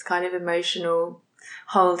 and this kind of emotional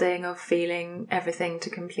holding of feeling everything to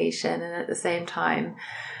completion, and at the same time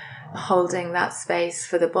holding that space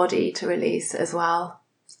for the body to release as well,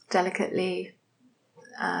 delicately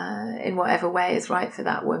in whatever way is right for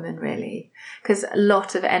that woman, really. Because a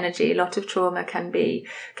lot of energy, a lot of trauma can be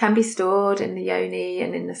stored in the yoni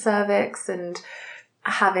and in the cervix, and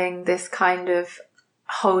having this kind of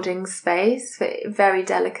holding space for very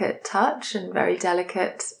delicate touch and very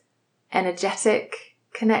delicate energetic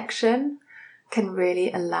connection can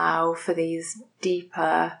really allow for these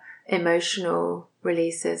deeper emotional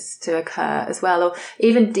releases to occur as well, or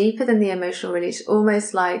even deeper than the emotional release,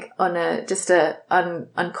 almost like on a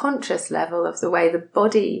unconscious level of the way the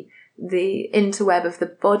body, the interweb of the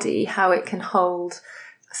body, how it can hold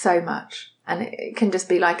so much. And it can just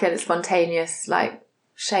be like a spontaneous like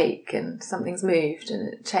shake, and something's moved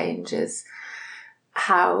and it changes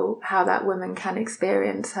how that woman can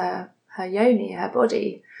experience her yoni, her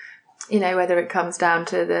body. You know, whether it comes down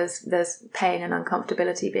to there's pain and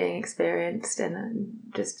uncomfortability being experienced in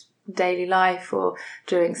just daily life, or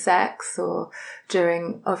during sex, or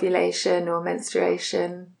during ovulation or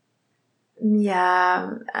menstruation.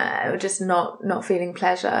 Or just not feeling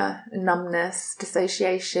pleasure, numbness,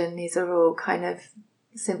 dissociation. These are all kind of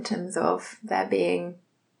symptoms of there being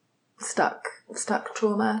stuck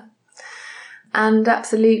trauma. And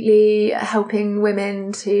absolutely helping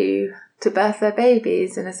women to birth their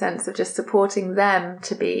babies, in a sense of just supporting them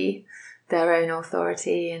to be their own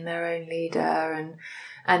authority and their own leader,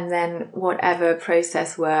 and then whatever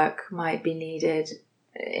process work might be needed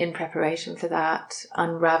in preparation for that,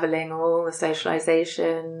 unraveling all the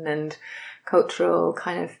socialization and cultural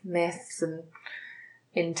kind of myths and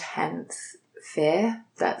intense fear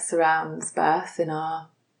that surrounds birth in our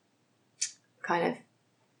kind of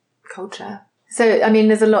culture. So, I mean,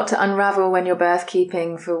 there's a lot to unravel when you're birth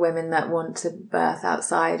keeping for women that want to birth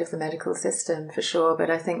outside of the medical system, for sure. But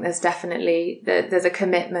I think there's definitely, there's a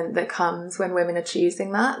commitment that comes when women are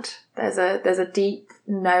choosing that. There's a deep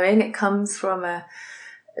knowing. It comes from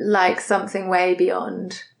something way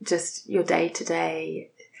beyond just your day to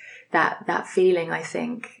day, that feeling, I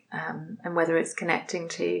think. And whether it's connecting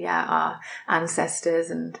to, our ancestors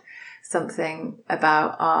and something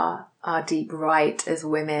about our deep right as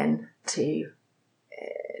women to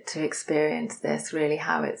experience this, really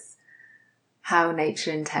how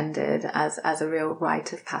nature intended as a real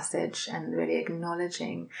rite of passage, and really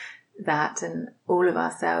acknowledging that and all of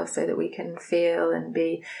ourselves, so that we can feel and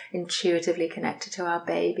be intuitively connected to our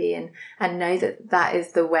baby, and know that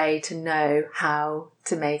is the way to know how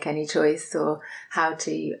to make any choice, or how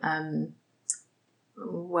to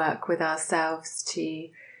work with ourselves to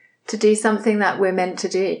do something that we're meant to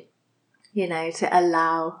do, to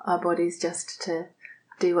allow our bodies just to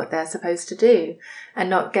do what they're supposed to do, and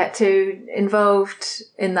not get too involved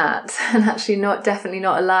in that, and actually definitely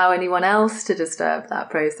not allow anyone else to disturb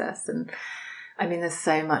that process. And I mean, there's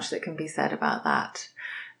so much that can be said about that.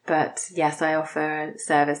 But yes, I offer a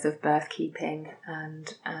service of birth keeping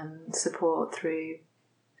and support through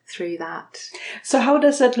that. So how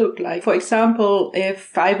does that look like? For example,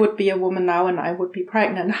 if I would be a woman now and I would be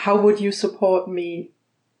pregnant, how would you support me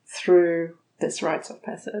through this rites of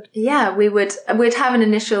passage? Yeah, we'd have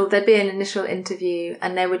there'd be an initial interview,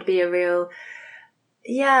 and there would be a real,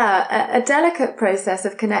 a delicate process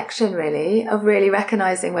of connection, really, of really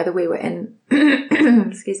recognizing whether we were in,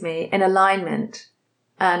 in alignment.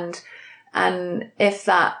 And if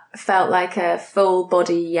that felt like a full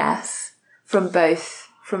body yes from both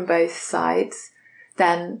sides,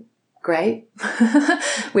 then great.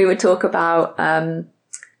 We would talk about,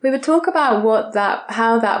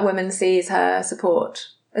 how that woman sees her support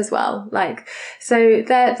as well. So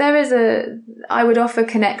there is I would offer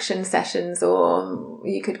connection sessions, or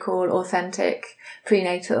you could call authentic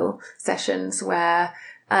prenatal sessions, where,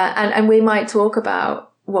 and we might talk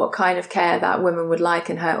about what kind of care that woman would like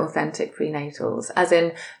in her authentic prenatals, as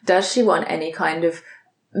in, does she want any kind of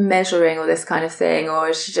measuring or this kind of thing, or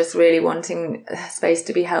is she just really wanting space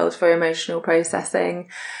to be held for emotional processing?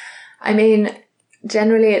 I mean,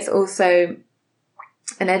 generally it's also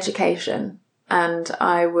an education, and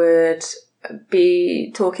I would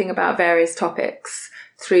be talking about various topics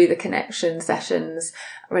through the connection sessions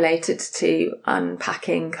related to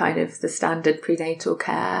unpacking kind of the standard prenatal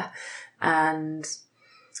care and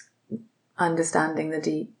understanding the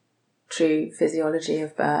deep, true physiology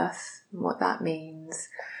of birth, and what that means,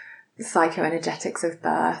 the psychoenergetics of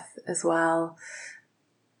birth as well,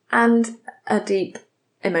 and a deep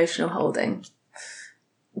emotional holding,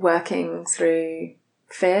 working through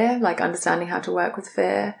fear, understanding how to work with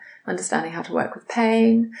fear, understanding how to work with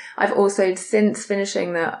pain. I've also, since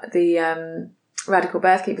finishing the Radical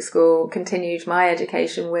Birthkeeper School, continued my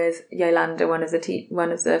education with Yolanda, one of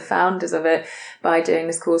the founders of it, by doing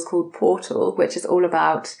this course called Portal, which is all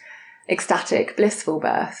about ecstatic, blissful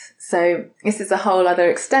birth. So this is a whole other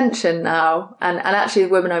extension now. And actually the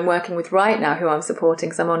woman I'm working with right now, who I'm supporting,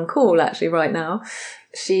 because I'm on call actually right now,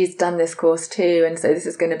 she's done this course too. And so this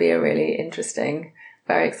is going to be a really interesting,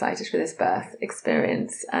 very excited for this birth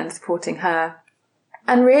experience and supporting her.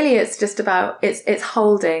 And really it's just about, it's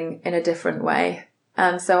holding in a different way.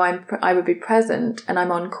 And so I would be present, and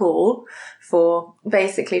I'm on call for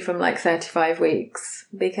basically from like 35 weeks,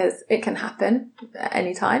 because it can happen at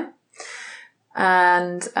any time.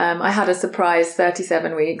 And I had a surprise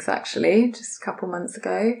 37 weeks actually, just a couple months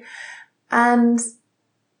ago. And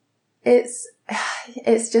it's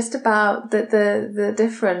just about the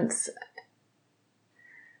difference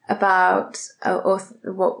about or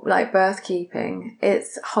what, like birth keeping.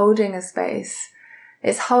 It's holding a space.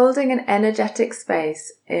 It's holding an energetic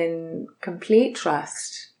space in complete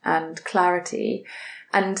trust and clarity,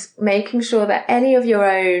 and making sure that any of your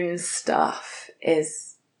own stuff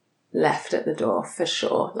is left at the door for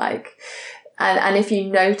sure. Like, and if you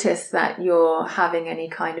notice that you're having any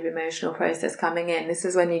kind of emotional process coming in, this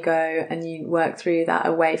is when you go and you work through that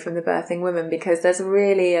away from the birthing woman, because there's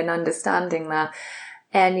really an understanding that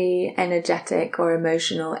any energetic or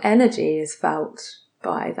emotional energy is felt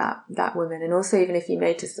by that woman. And also, even if you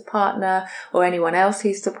notice the partner or anyone else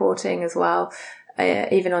who's supporting as well,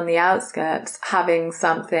 even on the outskirts, having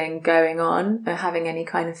something going on or having any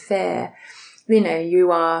kind of fear,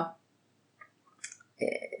 you are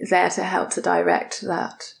there to help to direct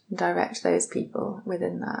those people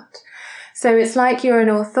within that. So it's like you're an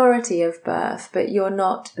authority of birth, but you're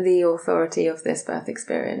not the authority of this birth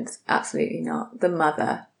experience. Absolutely not. The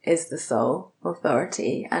mother is the sole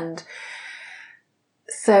authority. And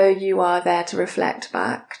so you are there to reflect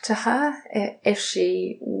back to her if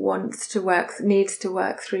she needs to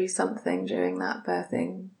work through something during that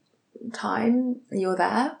birthing time. You're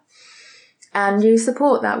there, and you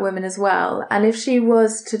support that woman as well. And if she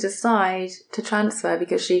was to decide to transfer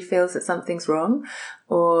because she feels that something's wrong,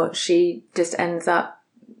 or she just ends up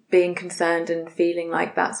being concerned and feeling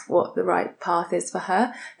like that's what the right path is for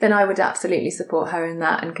her, then I would absolutely support her in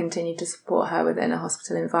that and continue to support her within a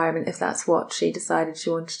hospital environment if that's what she decided she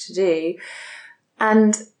wanted to do.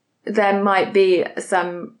 And there might be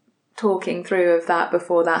some talking through of that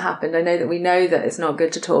before that happened. I know that we know that it's not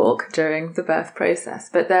good to talk during the birth process,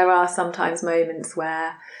 but there are sometimes moments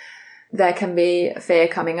where there can be fear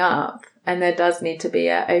coming up. And there does need to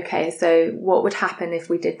be okay, so what would happen if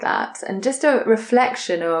we did that? And just a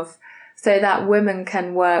reflection of, so that woman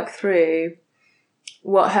can work through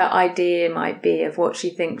what her idea might be of what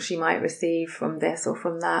she thinks she might receive from this or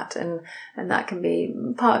from that. And that can be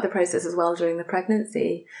part of the process as well during the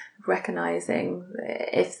pregnancy, recognizing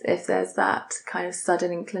if there's that kind of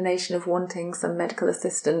sudden inclination of wanting some medical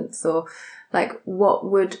assistance, or like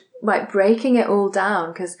breaking it all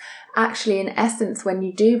down, because actually in essence when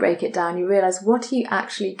you do break it down you realize, what are you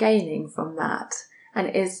actually gaining from that,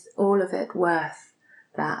 and is all of it worth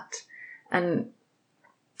that? And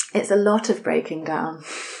it's a lot of breaking down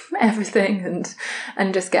everything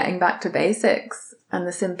and just getting back to basics and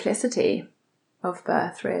the simplicity of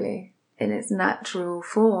birth, really in its natural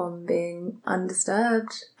form, being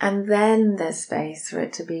undisturbed. And then there's space for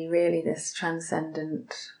it to be really this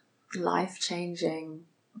transcendent, life-changing,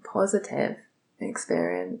 positive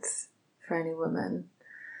experience for any woman,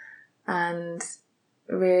 and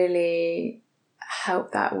really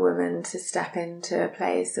help that woman to step into a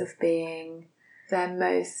place of being their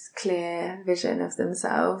most clear vision of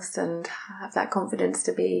themselves, and have that confidence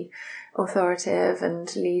to be authoritative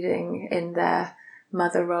and leading in their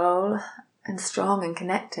mother role, and strong and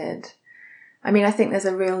connected. I mean, I think there's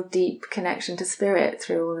a real deep connection to spirit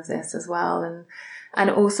through all of this as well, and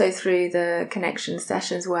also through the connection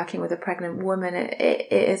sessions working with a pregnant woman.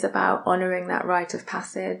 It is about honouring that rite of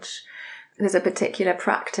passage. There's a particular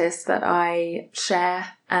practice that I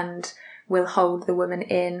share and will hold the woman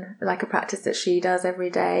in, like a practice that she does every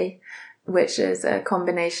day, which is a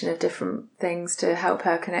combination of different things to help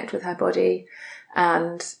her connect with her body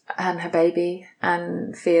and her baby,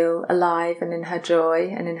 and feel alive and in her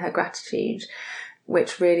joy and in her gratitude,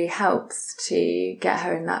 which really helps to get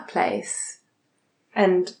her in that place.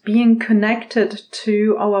 And being connected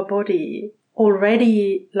to our body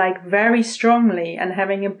already, like very strongly, and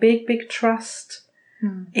having a big trust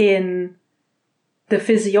in the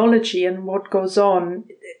physiology and what goes on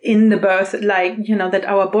in the birth, like, that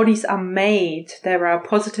our bodies are made. There are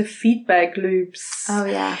positive feedback loops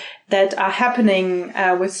that are happening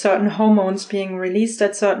with certain hormones being released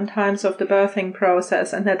at certain times of the birthing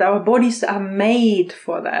process, and that our bodies are made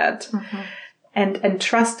for that, and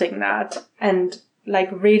trusting that. And like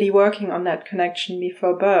really working on that connection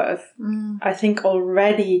before birth, I think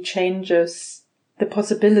already changes the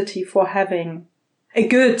possibility for having a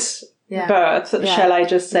good birth, shall I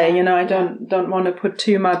just say. I don't want to put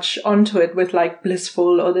too much onto it with like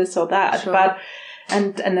blissful or this or that, but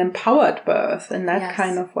and an empowered birth in that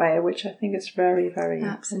kind of way, which I think is very, very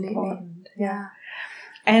important. Yeah.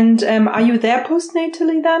 And are you there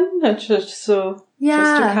postnatally then? Just to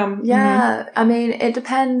come? Yeah. I mean, it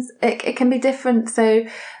depends. It can be different. So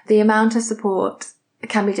the amount of support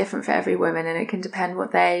can be different for every woman, and it can depend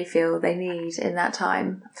what they feel they need in that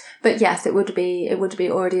time. But yes, it would be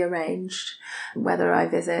already arranged, whether I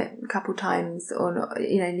visit a couple times or not,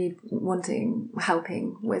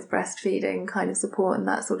 helping with breastfeeding kind of support and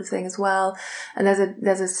that sort of thing as well. And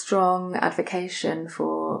there's a strong advocacy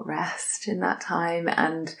for rest in that time,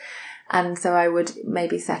 and so I would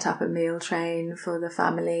maybe set up a meal train for the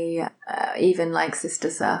family, even like sister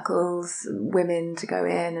circles, women to go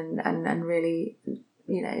in and really,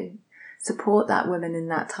 support that woman in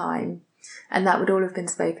that time. And that would all have been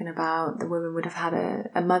spoken about. The woman would have had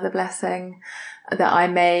a mother blessing that I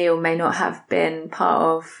may or may not have been part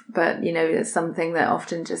of, but, it's something that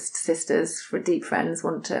often just sisters for deep friends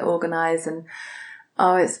want to organise. And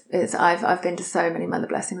I've been to so many mother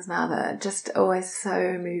blessings now that are just always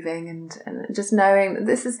so moving, and just knowing that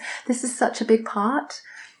this is such a big part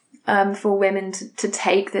for women to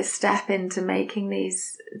take this step into making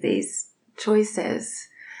these choices,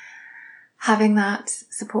 having that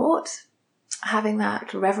support, having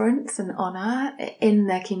that reverence and honour in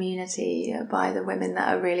their community by the women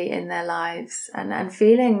that are really in their lives, and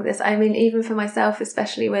feeling this. I mean, even for myself,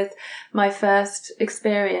 especially with my first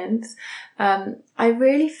experience, I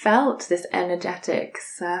really felt this energetic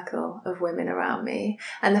circle of women around me,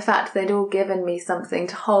 and the fact they'd all given me something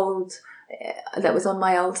to hold that was on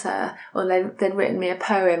my altar, or they'd written me a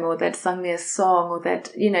poem, or they'd sung me a song, or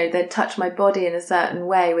they'd touched my body in a certain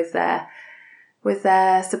way with their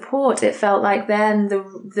support. It felt like then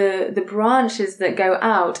the branches that go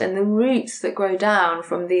out and the roots that grow down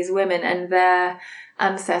from these women and their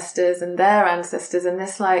ancestors and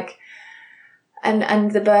this like,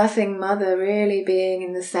 and the birthing mother really being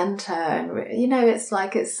in the center, and it's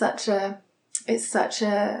such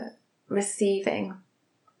a receiving.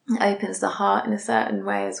 It opens the heart in a certain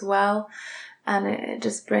way as well. And it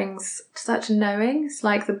just brings such knowing. It's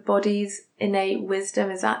like the body's innate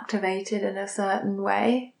wisdom is activated in a certain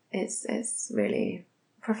way. It's really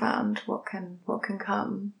profound what can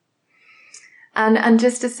come. And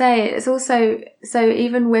just to say, it's also, so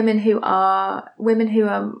even women who are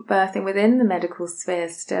birthing within the medical sphere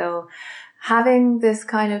still, having this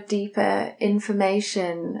kind of deeper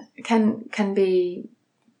information can be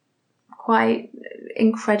quite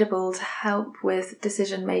incredible to help with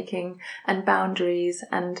decision making and boundaries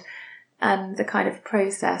and the kind of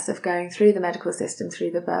process of going through the medical system,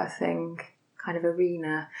 through the birthing kind of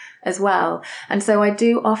arena as well. And so I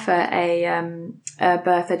do offer a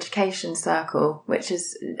birth education circle, which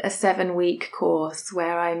is a 7-week course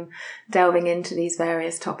where I'm delving into these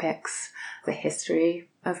various topics, the history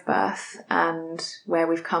of birth and where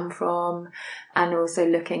we've come from, and also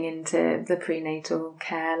looking into the prenatal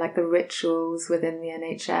care, like the rituals within the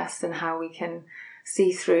NHS, and how we can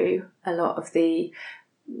see through a lot of the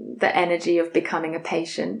energy of becoming a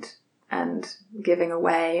patient and giving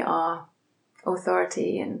away our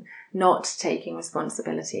authority and not taking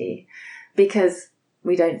responsibility because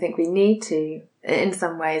we don't think we need to in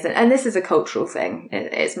some ways. And this is a cultural thing.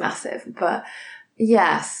 It's massive, but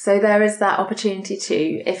yes, so there is that opportunity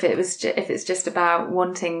too, if it's just about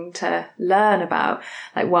wanting to learn about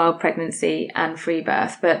like wild pregnancy and free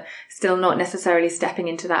birth, but still not necessarily stepping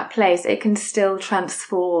into that place, it can still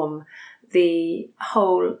transform the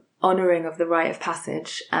whole honouring of the rite of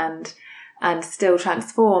passage and still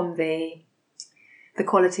transform the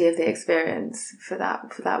quality of the experience for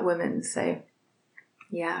that woman. So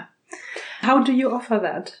yeah. How do you offer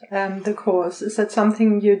that, the course? Is that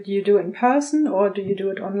something you do in person, or do you do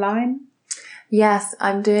it online? Yes,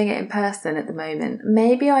 I'm doing it in person at the moment.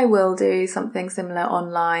 Maybe I will do something similar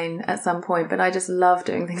online at some point, but I just love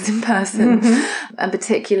doing things in person, and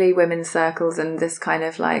particularly women's circles and this kind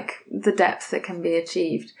of like the depth that can be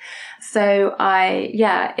achieved. So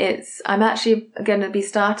I'm actually going to be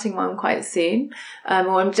starting one quite soon,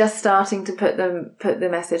 or I'm just starting to put the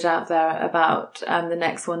message out there about the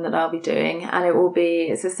next one that I'll be doing, and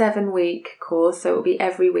it's a 7-week course, so it will be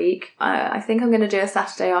every week. I think I'm going to do a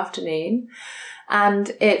Saturday afternoon. And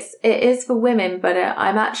it is for women, but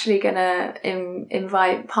I'm actually going to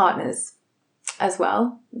invite partners as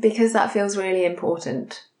well, because that feels really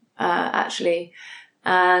important, actually.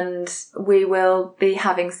 And we will be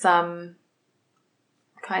having some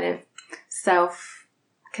kind of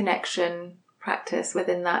self-connection practice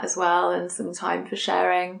within that as well, and some time for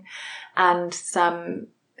sharing and some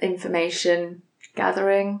information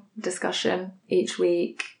gathering, discussion each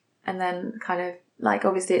week. And then kind of like,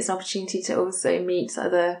 obviously it's an opportunity to also meet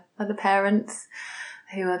other parents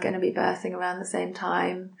who are going to be birthing around the same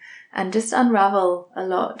time, and just unravel a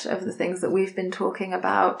lot of the things that we've been talking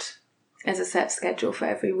about as a set schedule for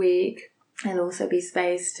every week. There'll also be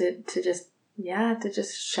space to just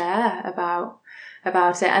share about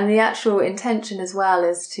it. And the actual intention as well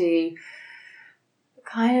is to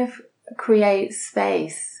kind of create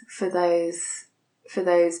space for those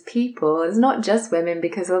people. It's not just women,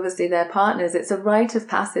 because obviously they're partners. It's a rite of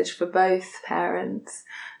passage for both parents,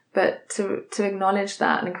 but to acknowledge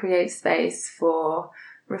that and create space for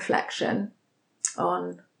reflection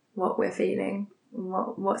on what we're feeling,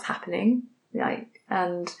 what's happening, like,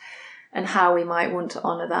 and how we might want to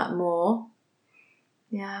honor that more.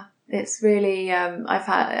 Yeah, it's really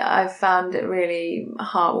I've found it really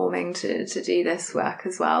heartwarming to do this work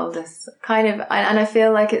as well. This kind of, and I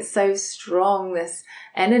feel like it's so strong, this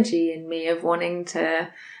energy in me of wanting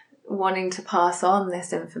to pass on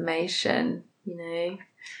this information, you know.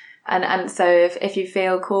 And so if you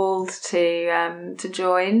feel called to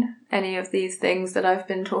join any of these things that I've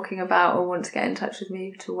been talking about, or want to get in touch with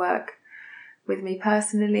me to work with me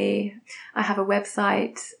personally, I have a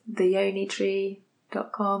website,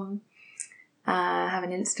 theyonitree.com. I have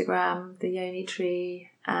an Instagram, the Yoni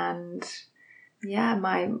Tree, and yeah,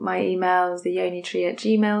 my email is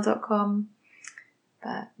theyonitree@gmail.com.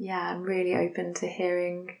 But yeah, I'm really open to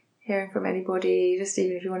hearing from anybody, just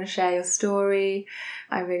even if you want to share your story.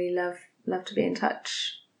 I really love to be in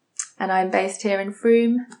touch. And I'm based here in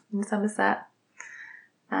Frome in Somerset,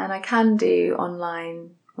 and I can do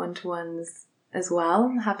online one-to-ones as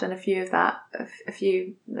well. I have done a few of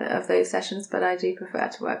those sessions, but I do prefer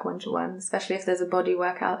to work one-to-one, especially if there's a body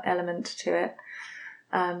workout element to it.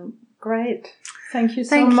 Great. Thank you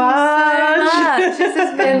so much. This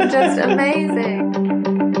has been just amazing.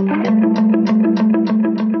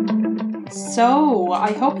 So,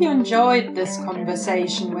 I hope you enjoyed this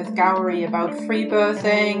conversation with Gauri about free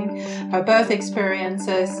birthing, her birth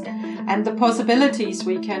experiences, and the possibilities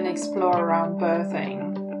we can explore around birthing.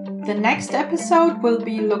 The next episode will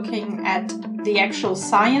be looking at the actual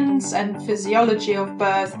science and physiology of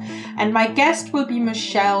birth, and my guest will be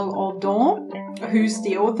Michelle Audon, who's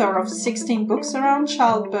the author of 16 books around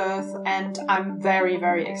childbirth, and I'm very,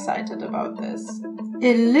 very excited about this.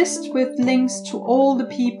 A list with links to all the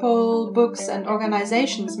people, books, and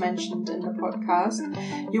organizations mentioned in the podcast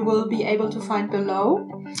you will be able to find below,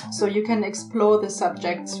 so you can explore the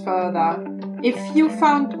subjects further. If you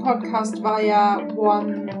found the podcast via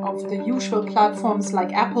one of the usual platforms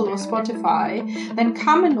like Apple or Spotify, then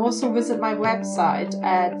come and also visit my website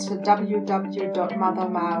at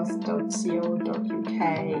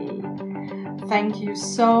www.mothermouth.co.uk. Thank you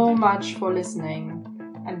so much for listening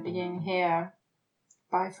and being here.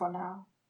 Bye for now.